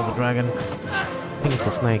size of the dragon. I think it's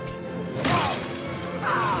a snake.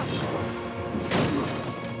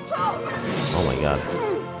 Oh my god.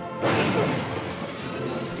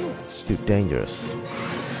 It's too dangerous.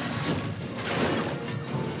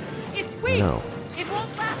 It's weak. No. It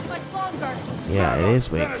won't last much longer. Yeah, it is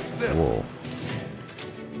weak. Whoa.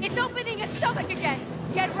 It's opening its stomach again.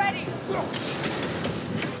 Get ready.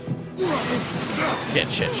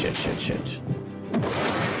 Shit.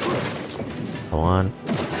 Come on.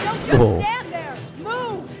 Don't just Whoa. stand there.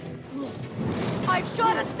 Move. I've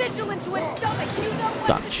shot a sigil into its stomach. You know what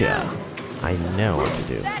Gotcha. to do. I know what to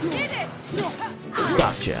do. That did it.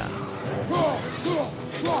 Gotcha.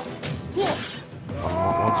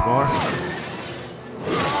 Once more.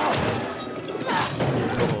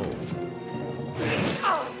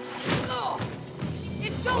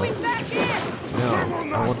 It's going back in. No,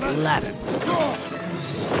 I won't let it.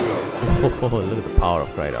 Oh, look at the power of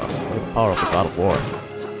Kratos. Look at the power of the God of War.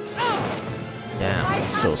 Damn, I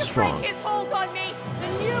he's have so to strong. break his hold on me,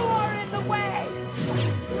 and you are in the way.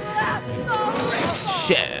 That's so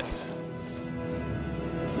Shit.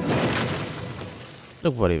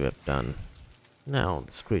 Look what we've done. Now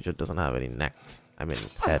this creature doesn't have any neck. I mean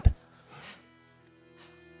head.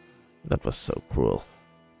 That was so cruel.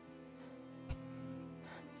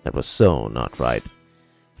 That was so not right.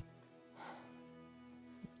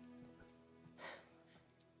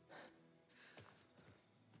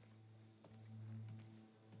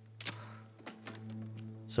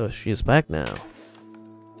 So she's back now.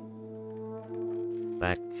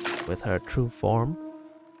 Back with her true form.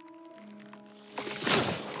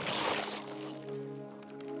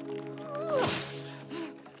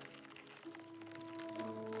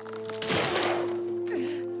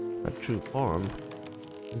 Her true form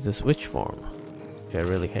is this witch form, which I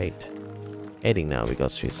really hate. Hating now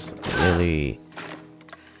because she's a really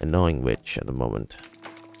annoying witch at the moment.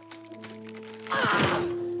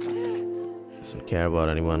 Doesn't care about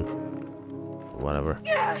anyone. Whatever.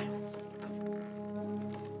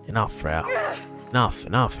 Enough, Freya. Enough.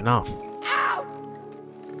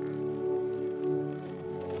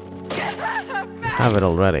 Have it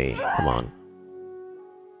already. Come on.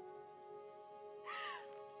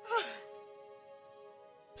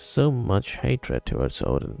 So much hatred towards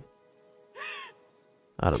Odin.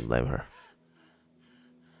 I don't blame her.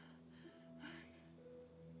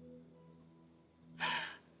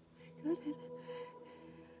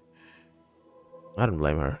 I don't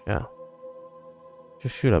blame her, yeah. She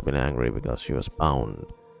should have been angry because she was bound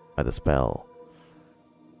by the spell.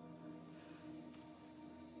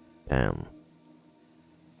 Damn.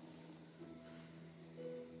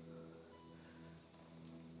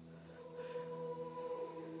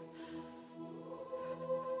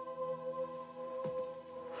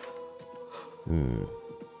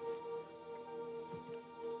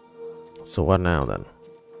 So what now then?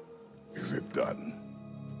 Is it done?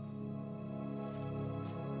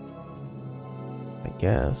 I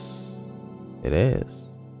guess it is.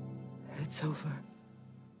 It's over.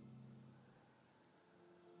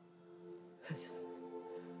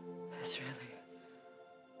 It's really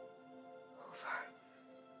over.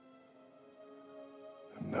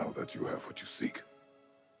 And now that you have what you seek,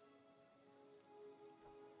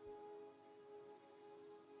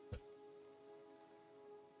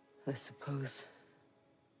 I suppose.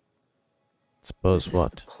 Suppose this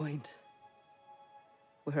what? is the point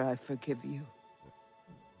where I forgive you.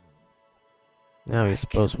 Now you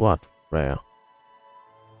suppose what, Freya?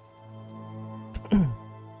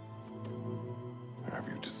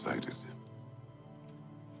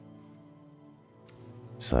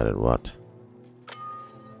 Decided what?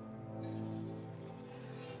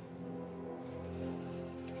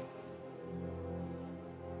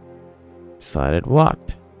 Decided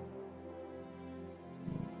what?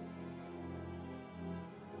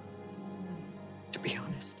 To be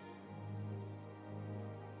honest,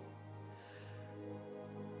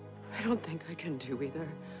 I don't think I can do either.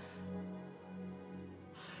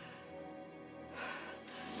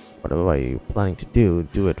 Whatever are you planning to do,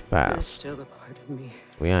 do it There's fast. still a part of me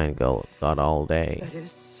We ain't got all day. that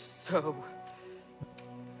is so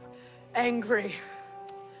angry.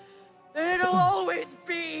 And it'll always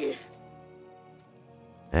be.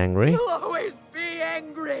 Angry? It'll always be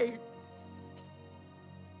angry.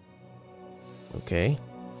 Okay.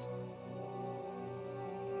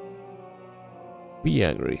 Be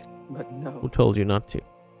angry. But Who no, told you not to?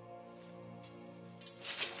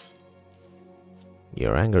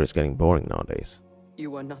 Your anger is getting boring nowadays.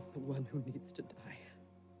 you are not the one who needs to die.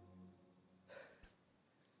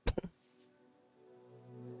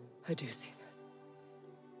 I do see that.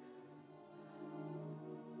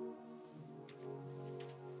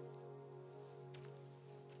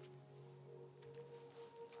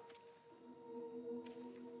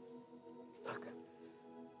 Look.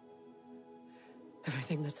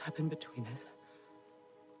 Everything that's happened between us.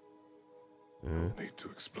 No need to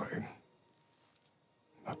explain.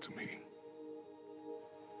 Not to me.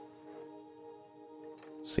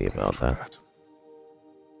 See about that.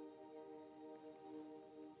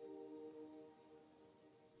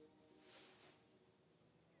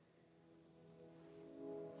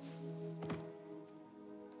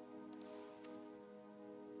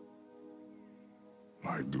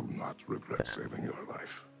 I do not regret saving your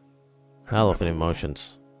life. Hell of an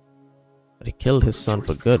emotions. But he killed his son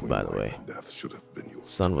for good, by the way. Death should have been yours. His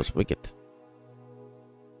son was wicked.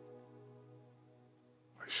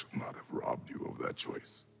 I should not have robbed you of that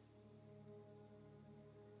choice.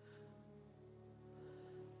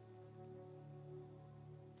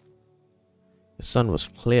 His son was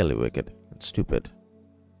clearly wicked and stupid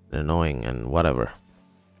and annoying and whatever.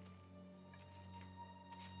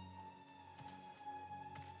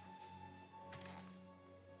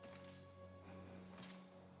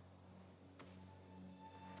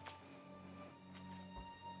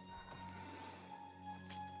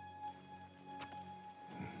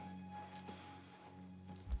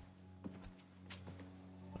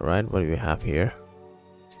 Alright, what do we have here?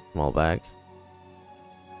 Small bag.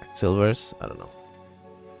 Silvers? I don't know.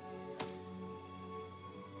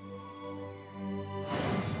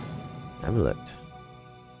 Amulet.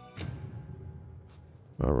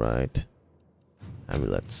 Alright.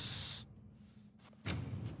 Amulets.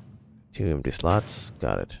 2 empty slots.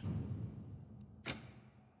 Got it.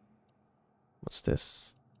 What's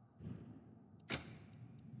this?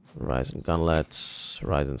 Horizon gauntlets.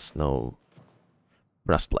 Horizon snow.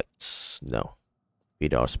 Breastplates. No.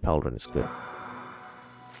 Vidar's pauldron is good.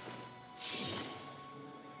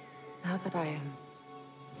 Now that I am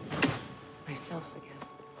myself again,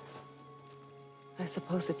 I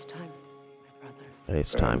suppose it's time, my brother. It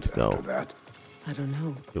is time to go After that, I don't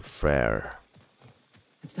know. to Frere.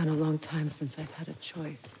 It's been a long time since I've had a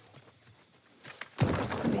choice.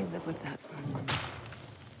 Let me live with that for a moment.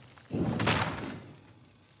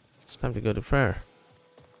 It's time to go to Frere.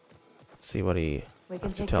 Let's see what he We has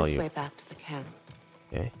can to take tell this you. way back to the camp.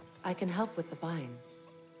 Okay, I can help with the vines.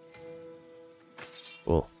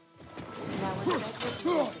 cool. Now, when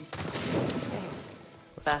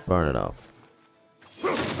Let's Fast burn it forward. off.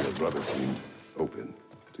 your brother seemed open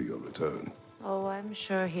to your return. Oh, I'm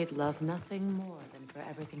sure he'd love nothing more than for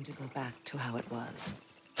everything to go back to how it was.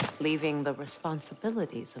 Leaving the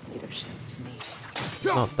responsibilities of leadership to me.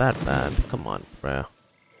 Not that bad. Come on, Frere.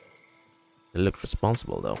 They look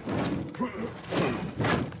responsible though.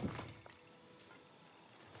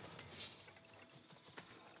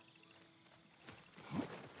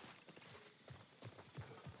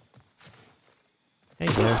 Hey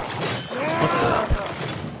there. What's up?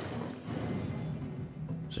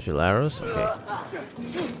 Social arrows? Okay.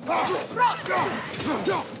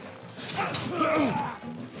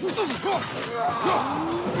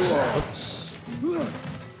 Oops.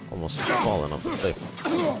 Almost fallen off the cliff.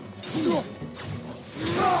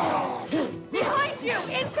 Behind you!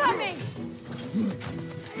 Incoming!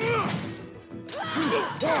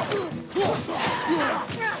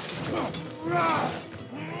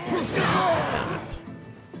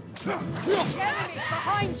 Enemy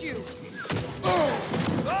behind you!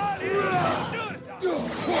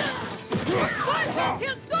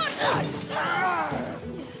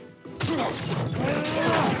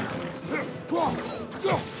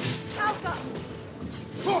 Alpha!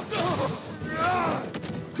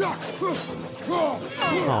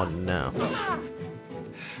 Oh no.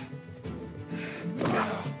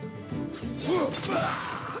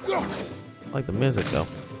 I like the music though.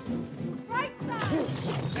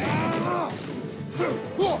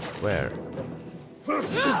 Where?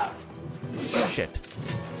 Shit.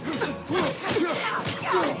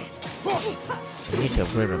 I need to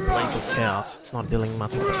rid of Blades of Chaos. It's not dealing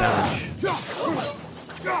much of the damage.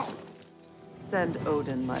 Send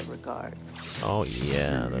Odin my regards. Oh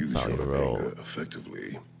yeah, that's Use how you your roll. anger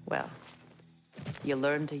effectively. Well, you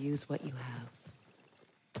learn to use what you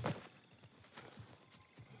have.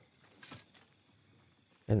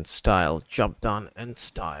 In style. Jump done in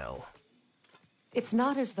style. It's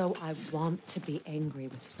not as though I want to be angry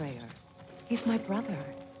with Freyr. He's my brother.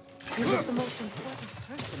 He was the most important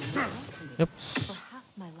person in the world to me Yep. for half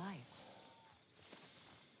my life.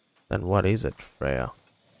 Then what is it, Freya?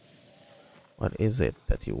 What is it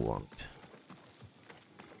that you want?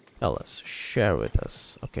 Tell us. Share with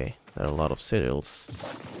us. Okay, there are a lot of sigils.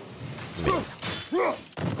 I mean,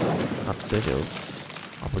 not sigils.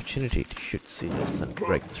 Opportunity to shoot sigils and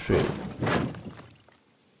break through.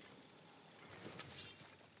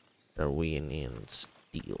 Darwinian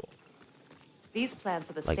steel. These plants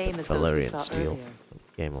are the Like same the as those we Valerian saw steel. earlier.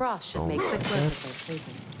 Game of Frost should make Thrones. quick work of their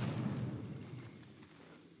poison.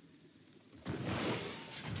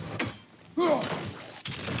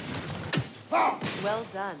 Well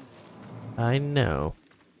done. I know.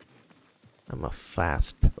 I'm a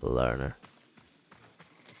fast learner.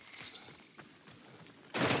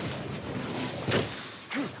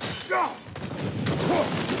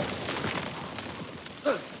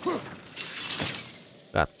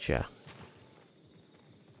 Gotcha.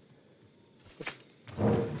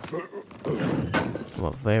 I'm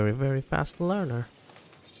a very, very fast learner.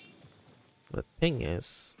 The thing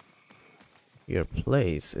is, your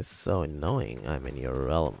place is so annoying. I'm in your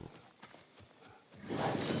realm.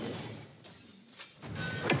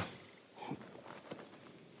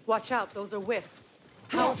 Watch out, those are wisps.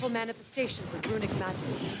 Powerful manifestations of runic magic.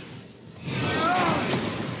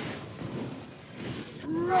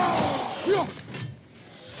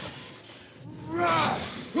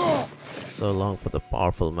 So long for the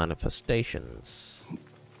powerful manifestations.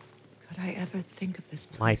 Could I ever think of this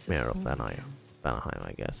place Nightmare as of home Vanaheim, again? Vanaheim,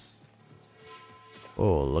 I guess.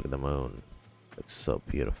 Oh, look at the moon. Looks so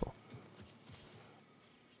beautiful.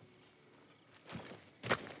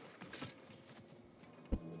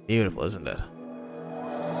 Beautiful, isn't it?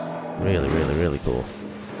 Really, really, really cool.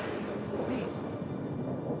 Wait.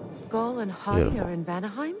 Skull and Hide Beautiful. are in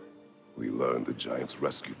Vanaheim? We learned the giants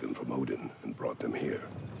rescued them from Odin and brought them here.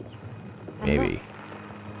 And Maybe. look,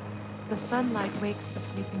 the sunlight wakes the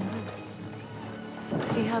sleeping roots.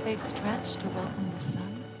 See how they stretch to welcome the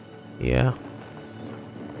sun? Yeah.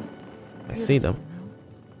 I see them.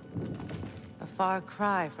 Beautiful, no? A far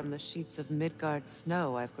cry from the sheets of Midgard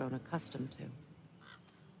snow I've grown accustomed to.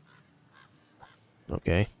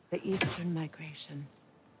 Okay. The eastern migration.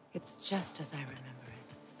 It's just as I remember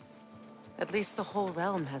it. At least the whole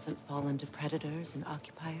realm hasn't fallen to predators and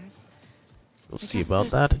occupiers. We'll I see guess about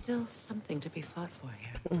there's that. still something to be fought for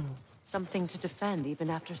here. Something to defend even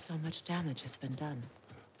after so much damage has been done.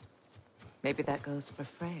 Maybe that goes for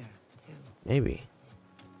Freyr, too. Maybe.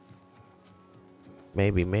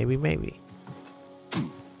 Maybe, maybe, maybe.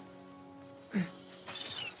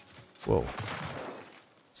 Whoa.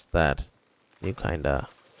 What's that? New kinda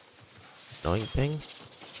annoying thing?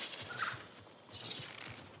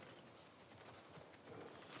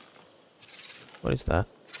 What is that?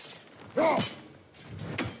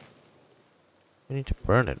 We need to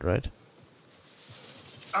burn it, right?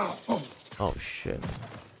 Oh shit.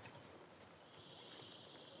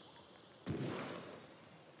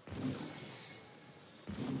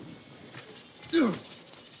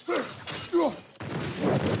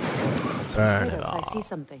 Burn it Kratos, I off. see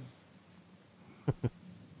something.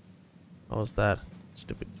 What was that?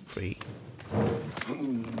 Stupid tree.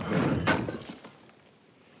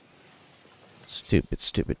 Stupid,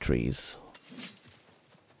 stupid trees.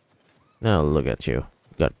 Now look at you.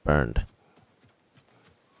 You got burned.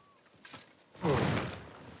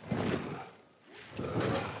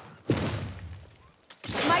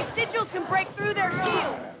 My sigils can break through their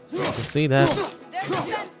shields. You can see that. They're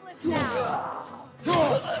defenseless now.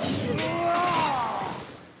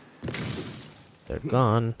 They're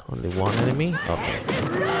gone. Only one enemy?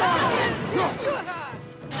 Okay.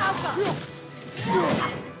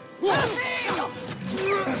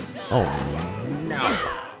 Oh no.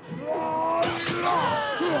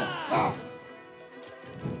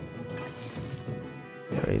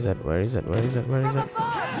 Where is it? Where is it? Where is it? Where is it?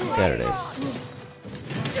 There it is.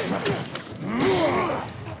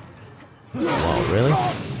 Wow, really?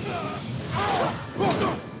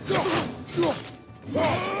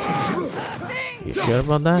 You sure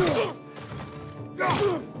about that?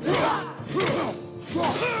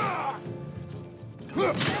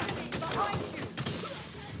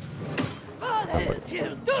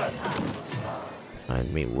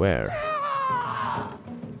 Behind me, where?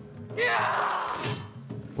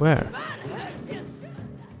 Where?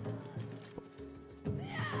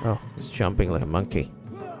 Oh, he's jumping like a monkey.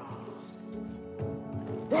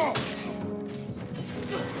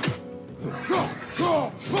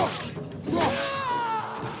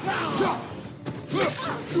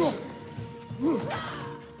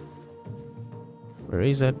 Where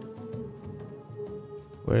is it?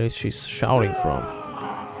 Where is she shouting from?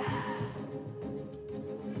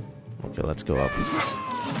 Okay, let's go up.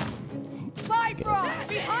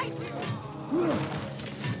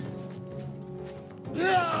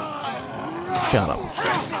 Shut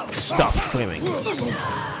up. Stop screaming.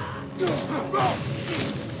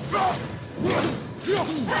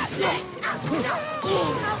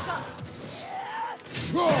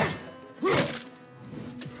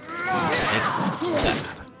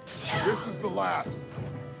 This is the last.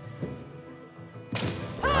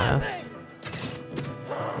 Last.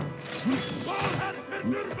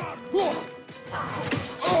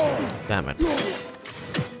 Damn it.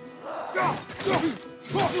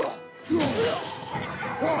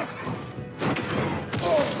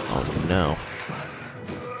 Oh no.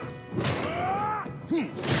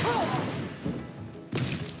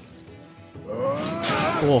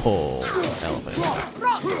 Whoa,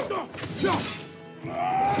 elephant.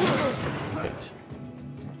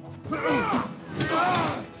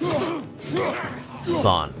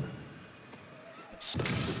 Gone.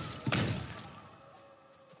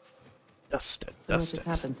 Dusted, So much dusted. has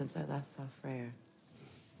happened since I last saw Freyr.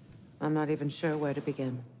 I'm not even sure where to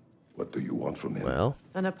begin. What do you want from him? Well,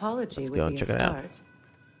 An apology Let's would go be and a check it out. start.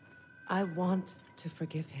 I want to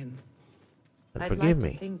forgive him. then I'd forgive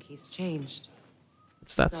like me. to think he's changed.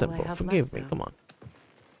 It's that That's all I simple. have Forgive left me. now. Come on.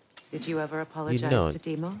 Did you ever apologize know to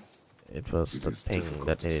Demos? It was It the is thing difficult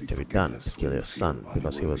that to needed see to be done forgiveness to kill when your you feel son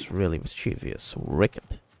because he was unworthy. really mischievous,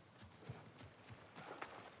 wicked.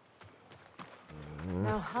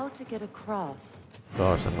 Now, how to get across? Of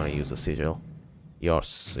course, I'm gonna use the sigil. Your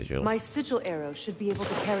sigil. My sigil arrow should be able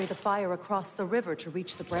to carry the fire across the river to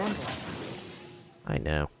reach the bramble. I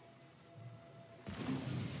know.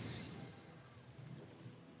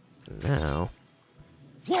 Now,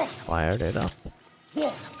 fired it up.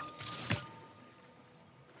 Hit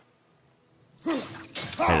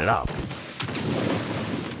it up.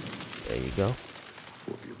 There you go.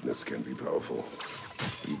 Forgiveness can be powerful,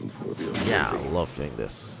 even for the Yeah, I unworthy. love doing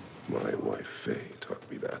this. My wife Faye taught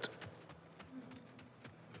me that.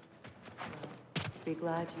 Be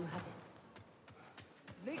glad you have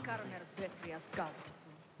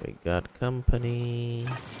We got company.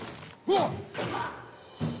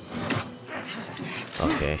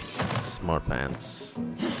 Okay, smart pants.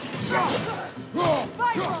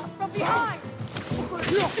 From behind!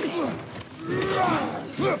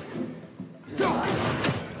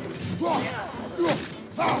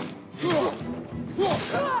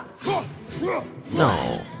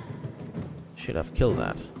 No. Should have killed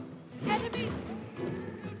that.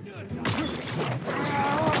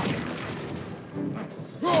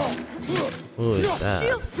 Who is that?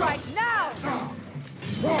 Shield strike now!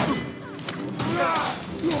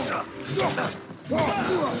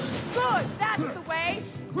 Good, that's the way!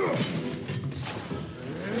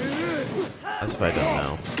 As if I don't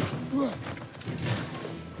know.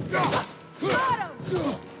 Got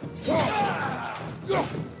him!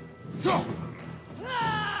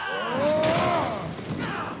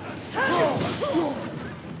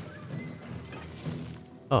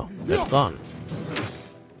 Oh, they're gone.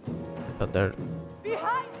 I thought they're...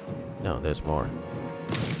 Behind! No, there's more.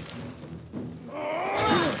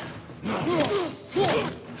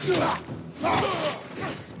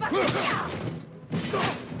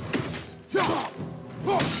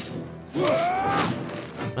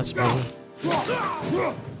 That's me.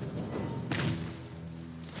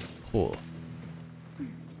 Cool.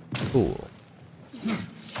 Cool.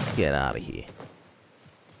 Get out of here.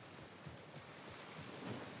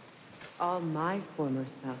 All my former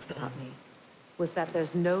spouse taught me was that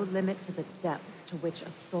there's no limit to the depth to which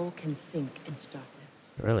a soul can sink into darkness.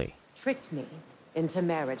 Really? Tricked me into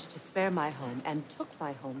marriage to spare my home and took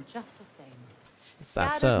my home just the same. Is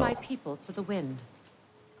that Scattered so? my people to the wind.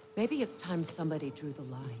 Maybe it's time somebody drew the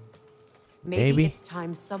line. Maybe. It's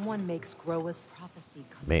time someone makes Groa's prophecy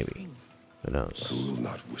come Maybe. true. Who knows? I will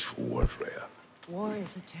not wish for war, Freya. War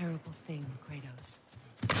is a terrible thing, Kratos.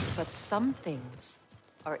 But some things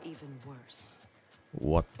are even worse.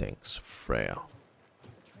 What things, Freya?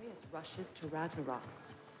 Atreus rushes to Ragnarok.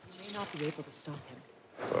 You may not be able to stop him.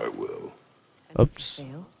 I will. And Oops. if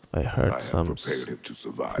you fail, I I heard have some prepared him to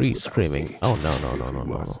survive tree without screaming. me, Oh, no, no, if no, he no, no,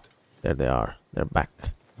 no. must. There they are. They're back.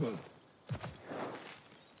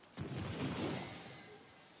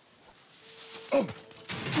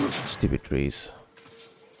 Stupid trees.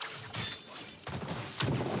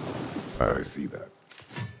 I see that.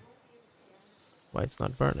 Why it's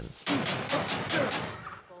not burning?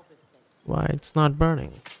 Why it's not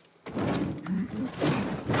burning?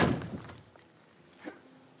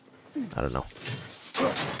 I don't know.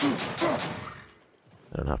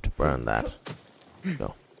 I don't have to burn that.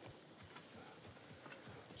 So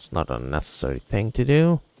it's not a necessary thing to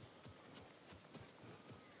do.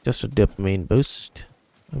 Just a dopamine boost,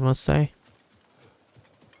 I must say.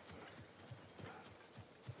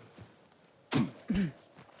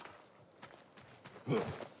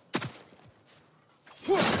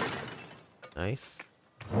 Nice.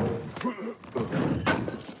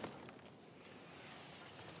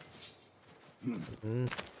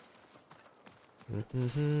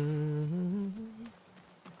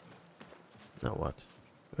 Now what?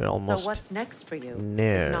 We're so almost what's next for you?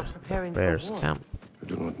 near if not the preparing for bear's war? camp. I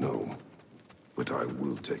do not know, but I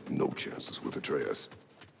will take no chances with Atreus.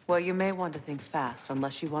 Well, you may want to think fast,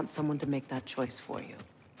 unless you want someone to make that choice for you.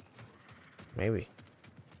 Maybe.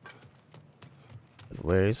 But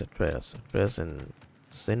where is Atreus? Atreus in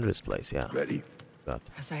Sindri's place, yeah. Ready? Got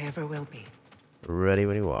As I ever will be. ready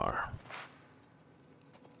when you are.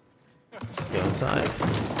 Let's go inside.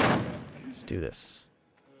 Let's do this.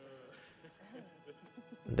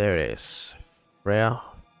 There it is. Freya,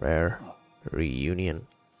 rare reunion,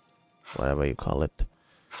 whatever you call it.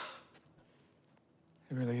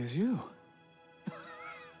 It really is you.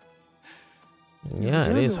 Yeah,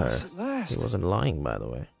 it is her. At last. He wasn't lying, by the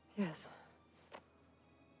way. Yes.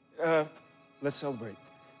 Let's celebrate.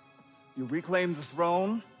 You reclaim the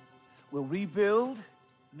throne. We'll rebuild.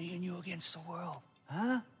 Me and you against the world.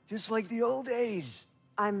 Huh? Just like the old days.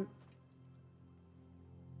 I'm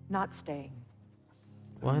not staying.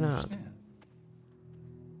 Why not? Understand.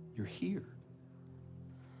 You're here.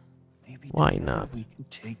 Maybe Why together not? we can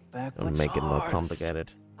take back Don't what's make it more ours.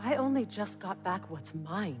 complicated. I only just got back what's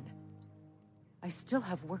mine. I still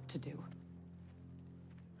have work to do.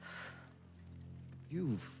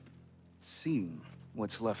 You've seen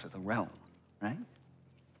what's left of the realm, right?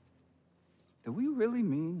 Do we really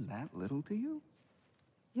mean that little to you?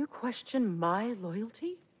 You question my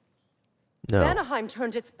loyalty? No, Vanaheim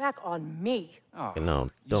turned its back on me. Oh, no,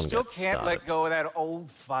 you don't still get can't let started. go of that old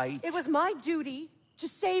fight. It was my duty to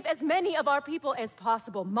save as many of our people as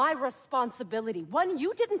possible. My responsibility. One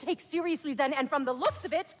you didn't take seriously then, and from the looks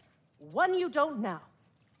of it, one you don't now.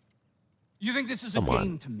 You think this is Come a on.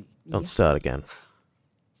 game to me? Don't start again.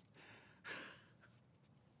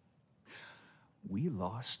 We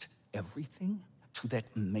lost everything to that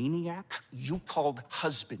maniac you called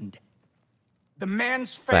husband. The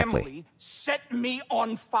man's Exactly. family set me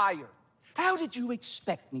on fire. How did you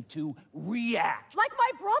expect me to react? Like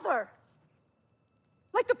my brother.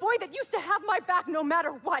 Like the boy that used to have my back no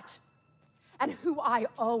matter what. And who I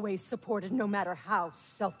always supported no matter how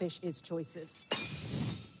selfish his choices.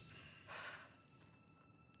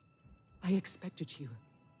 I expected you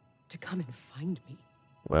to come and find me.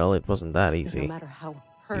 Well, it wasn't that No easy. matter how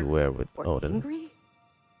hurt You were with or Odin. angry,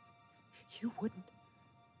 you wouldn't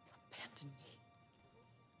abandon me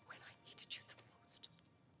when I needed you the most.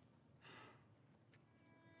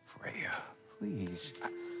 Freya, please.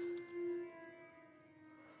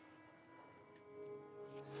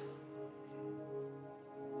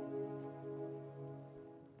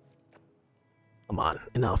 Come on,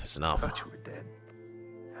 enough is I enough. thought you were dead.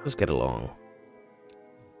 Just get along.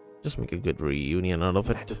 Just make a good reunion out of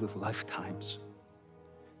I had it. to live lifetimes.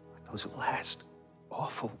 But those last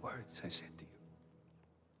awful words I said to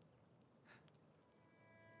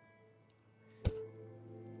you.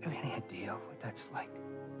 Have any idea what that's like?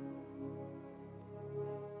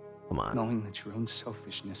 Come on, Knowing that your own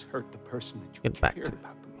selfishness hurt the person that you Get back cared to-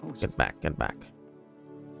 about the most. get back, get back.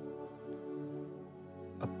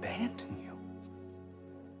 Abandon you.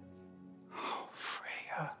 Oh,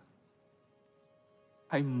 Freya.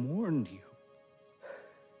 I mourned you.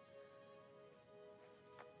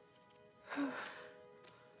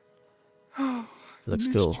 He looks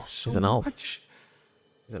Missed cool. you so He's an elf. much.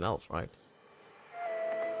 He's an elf, right?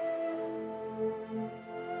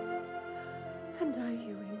 And are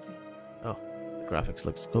you envy? Oh, the graphics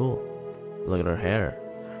looks cool. Look at her hair.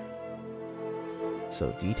 It's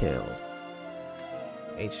so detailed.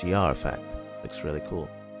 HDR effect. Looks really cool.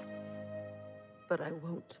 But I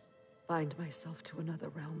won't bind myself to another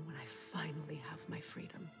realm when I finally have my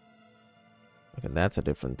freedom. Okay, that's a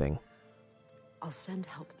different thing. I'll send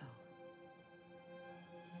help, though.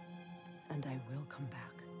 And I will come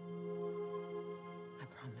back. I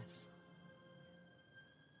promise.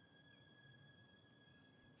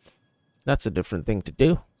 That's a different thing to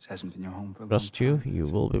do. This hasn't been your home for a long Trust you, time. you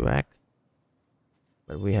will be back.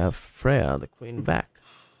 But we have Freya, the queen, back.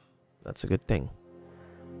 That's a good thing.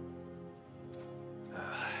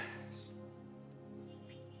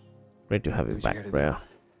 Great to have you back, Freya.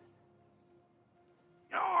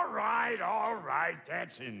 All right,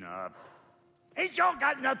 that's enough. Ain't y'all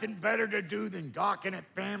got nothing better to do than gawking at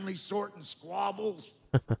family sorting squabbles?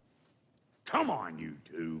 Come on, you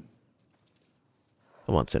two.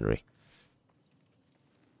 Come on, Sindri.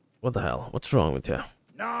 What the hell? What's wrong with you?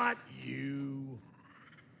 Not you.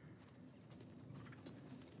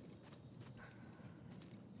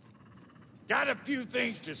 Got a few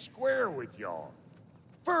things to square with y'all.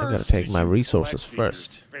 First, I gotta take is my you resources collecting your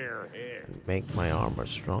first. spare head. And make my armor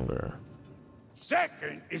stronger.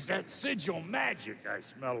 Second is that sigil magic I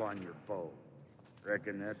smell on your bow.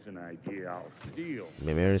 Reckon that's an idea I'll steal.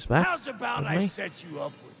 Mimir's back. How's about with I me? set you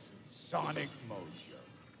up with some sonic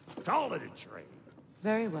mojo? Call it a trade.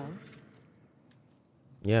 Very well.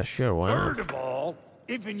 Yeah, sure, why not? Third of all,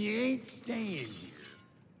 if you ain't staying here,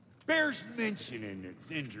 bears mentioning that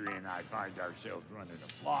Sindri and I find ourselves running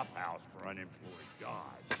a flop house for unemployed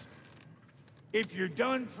gods. If you're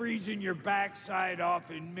done freezing your backside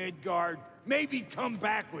off in Midgard, maybe come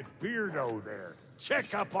back with Beardo there.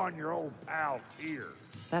 Check up on your old pal Tyr.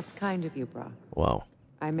 That's kind of you, Brock. Wow.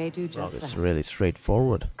 I may do Wow, just it's that. really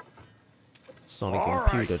straightforward. Sonic All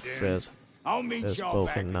right, imputed then. Freya's I'll meet has y'all both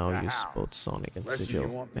back and at now the use house. both Sonic and Unless you Sigil.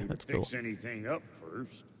 want me Yeah, to let's go. fix anything up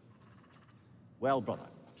first. Well, brother,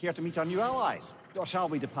 care to meet our new allies? Or shall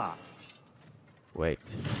we depart? Wait.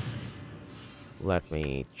 Let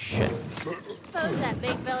me check. Suppose that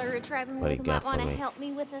big fella you're traveling What he with got might want for to me? help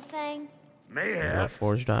me with a thing. Mayhap.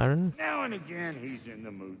 Forged iron? Now and again, he's in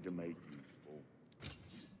the mood to make useful.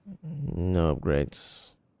 No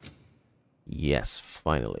upgrades. Yes,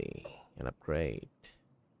 finally. An upgrade.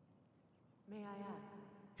 May I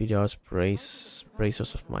ask? VDR's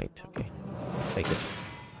bracers of might. Okay. Take it.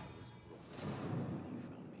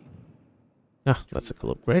 Ah, that's a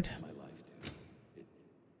cool upgrade.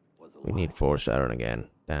 We need forged iron again.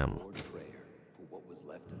 Damn.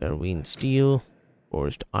 Darwin steel,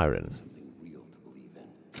 forged iron.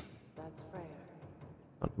 That's Freya.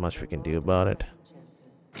 Not much we can do about it.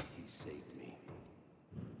 He saved me.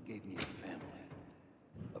 Gave me a family.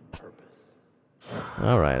 A purpose.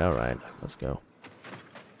 Alright. Let's go.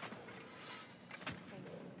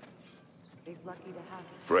 He's lucky to have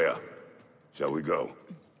it. Freya, shall we go?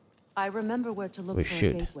 I remember where to look We for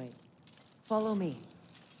should. a gateway. Follow me.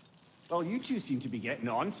 Well, you two seem to be getting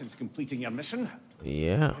on since completing your mission.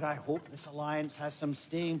 Yeah. But I hope this alliance has some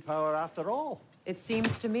staying power after all. It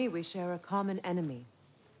seems to me we share a common enemy.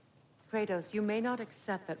 Kratos, you may not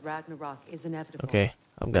accept that Ragnarok is inevitable. Okay.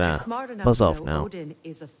 I'm But you're gonna smart enough buzz to off know now. Odin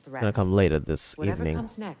is a threat. Gonna come later this Whatever evening.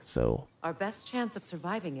 comes next, So our best chance of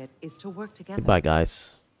surviving it is to work together. goodbye,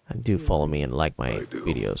 guys. And do follow me and like my I do.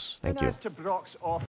 videos. Thank And you. as to Brock's off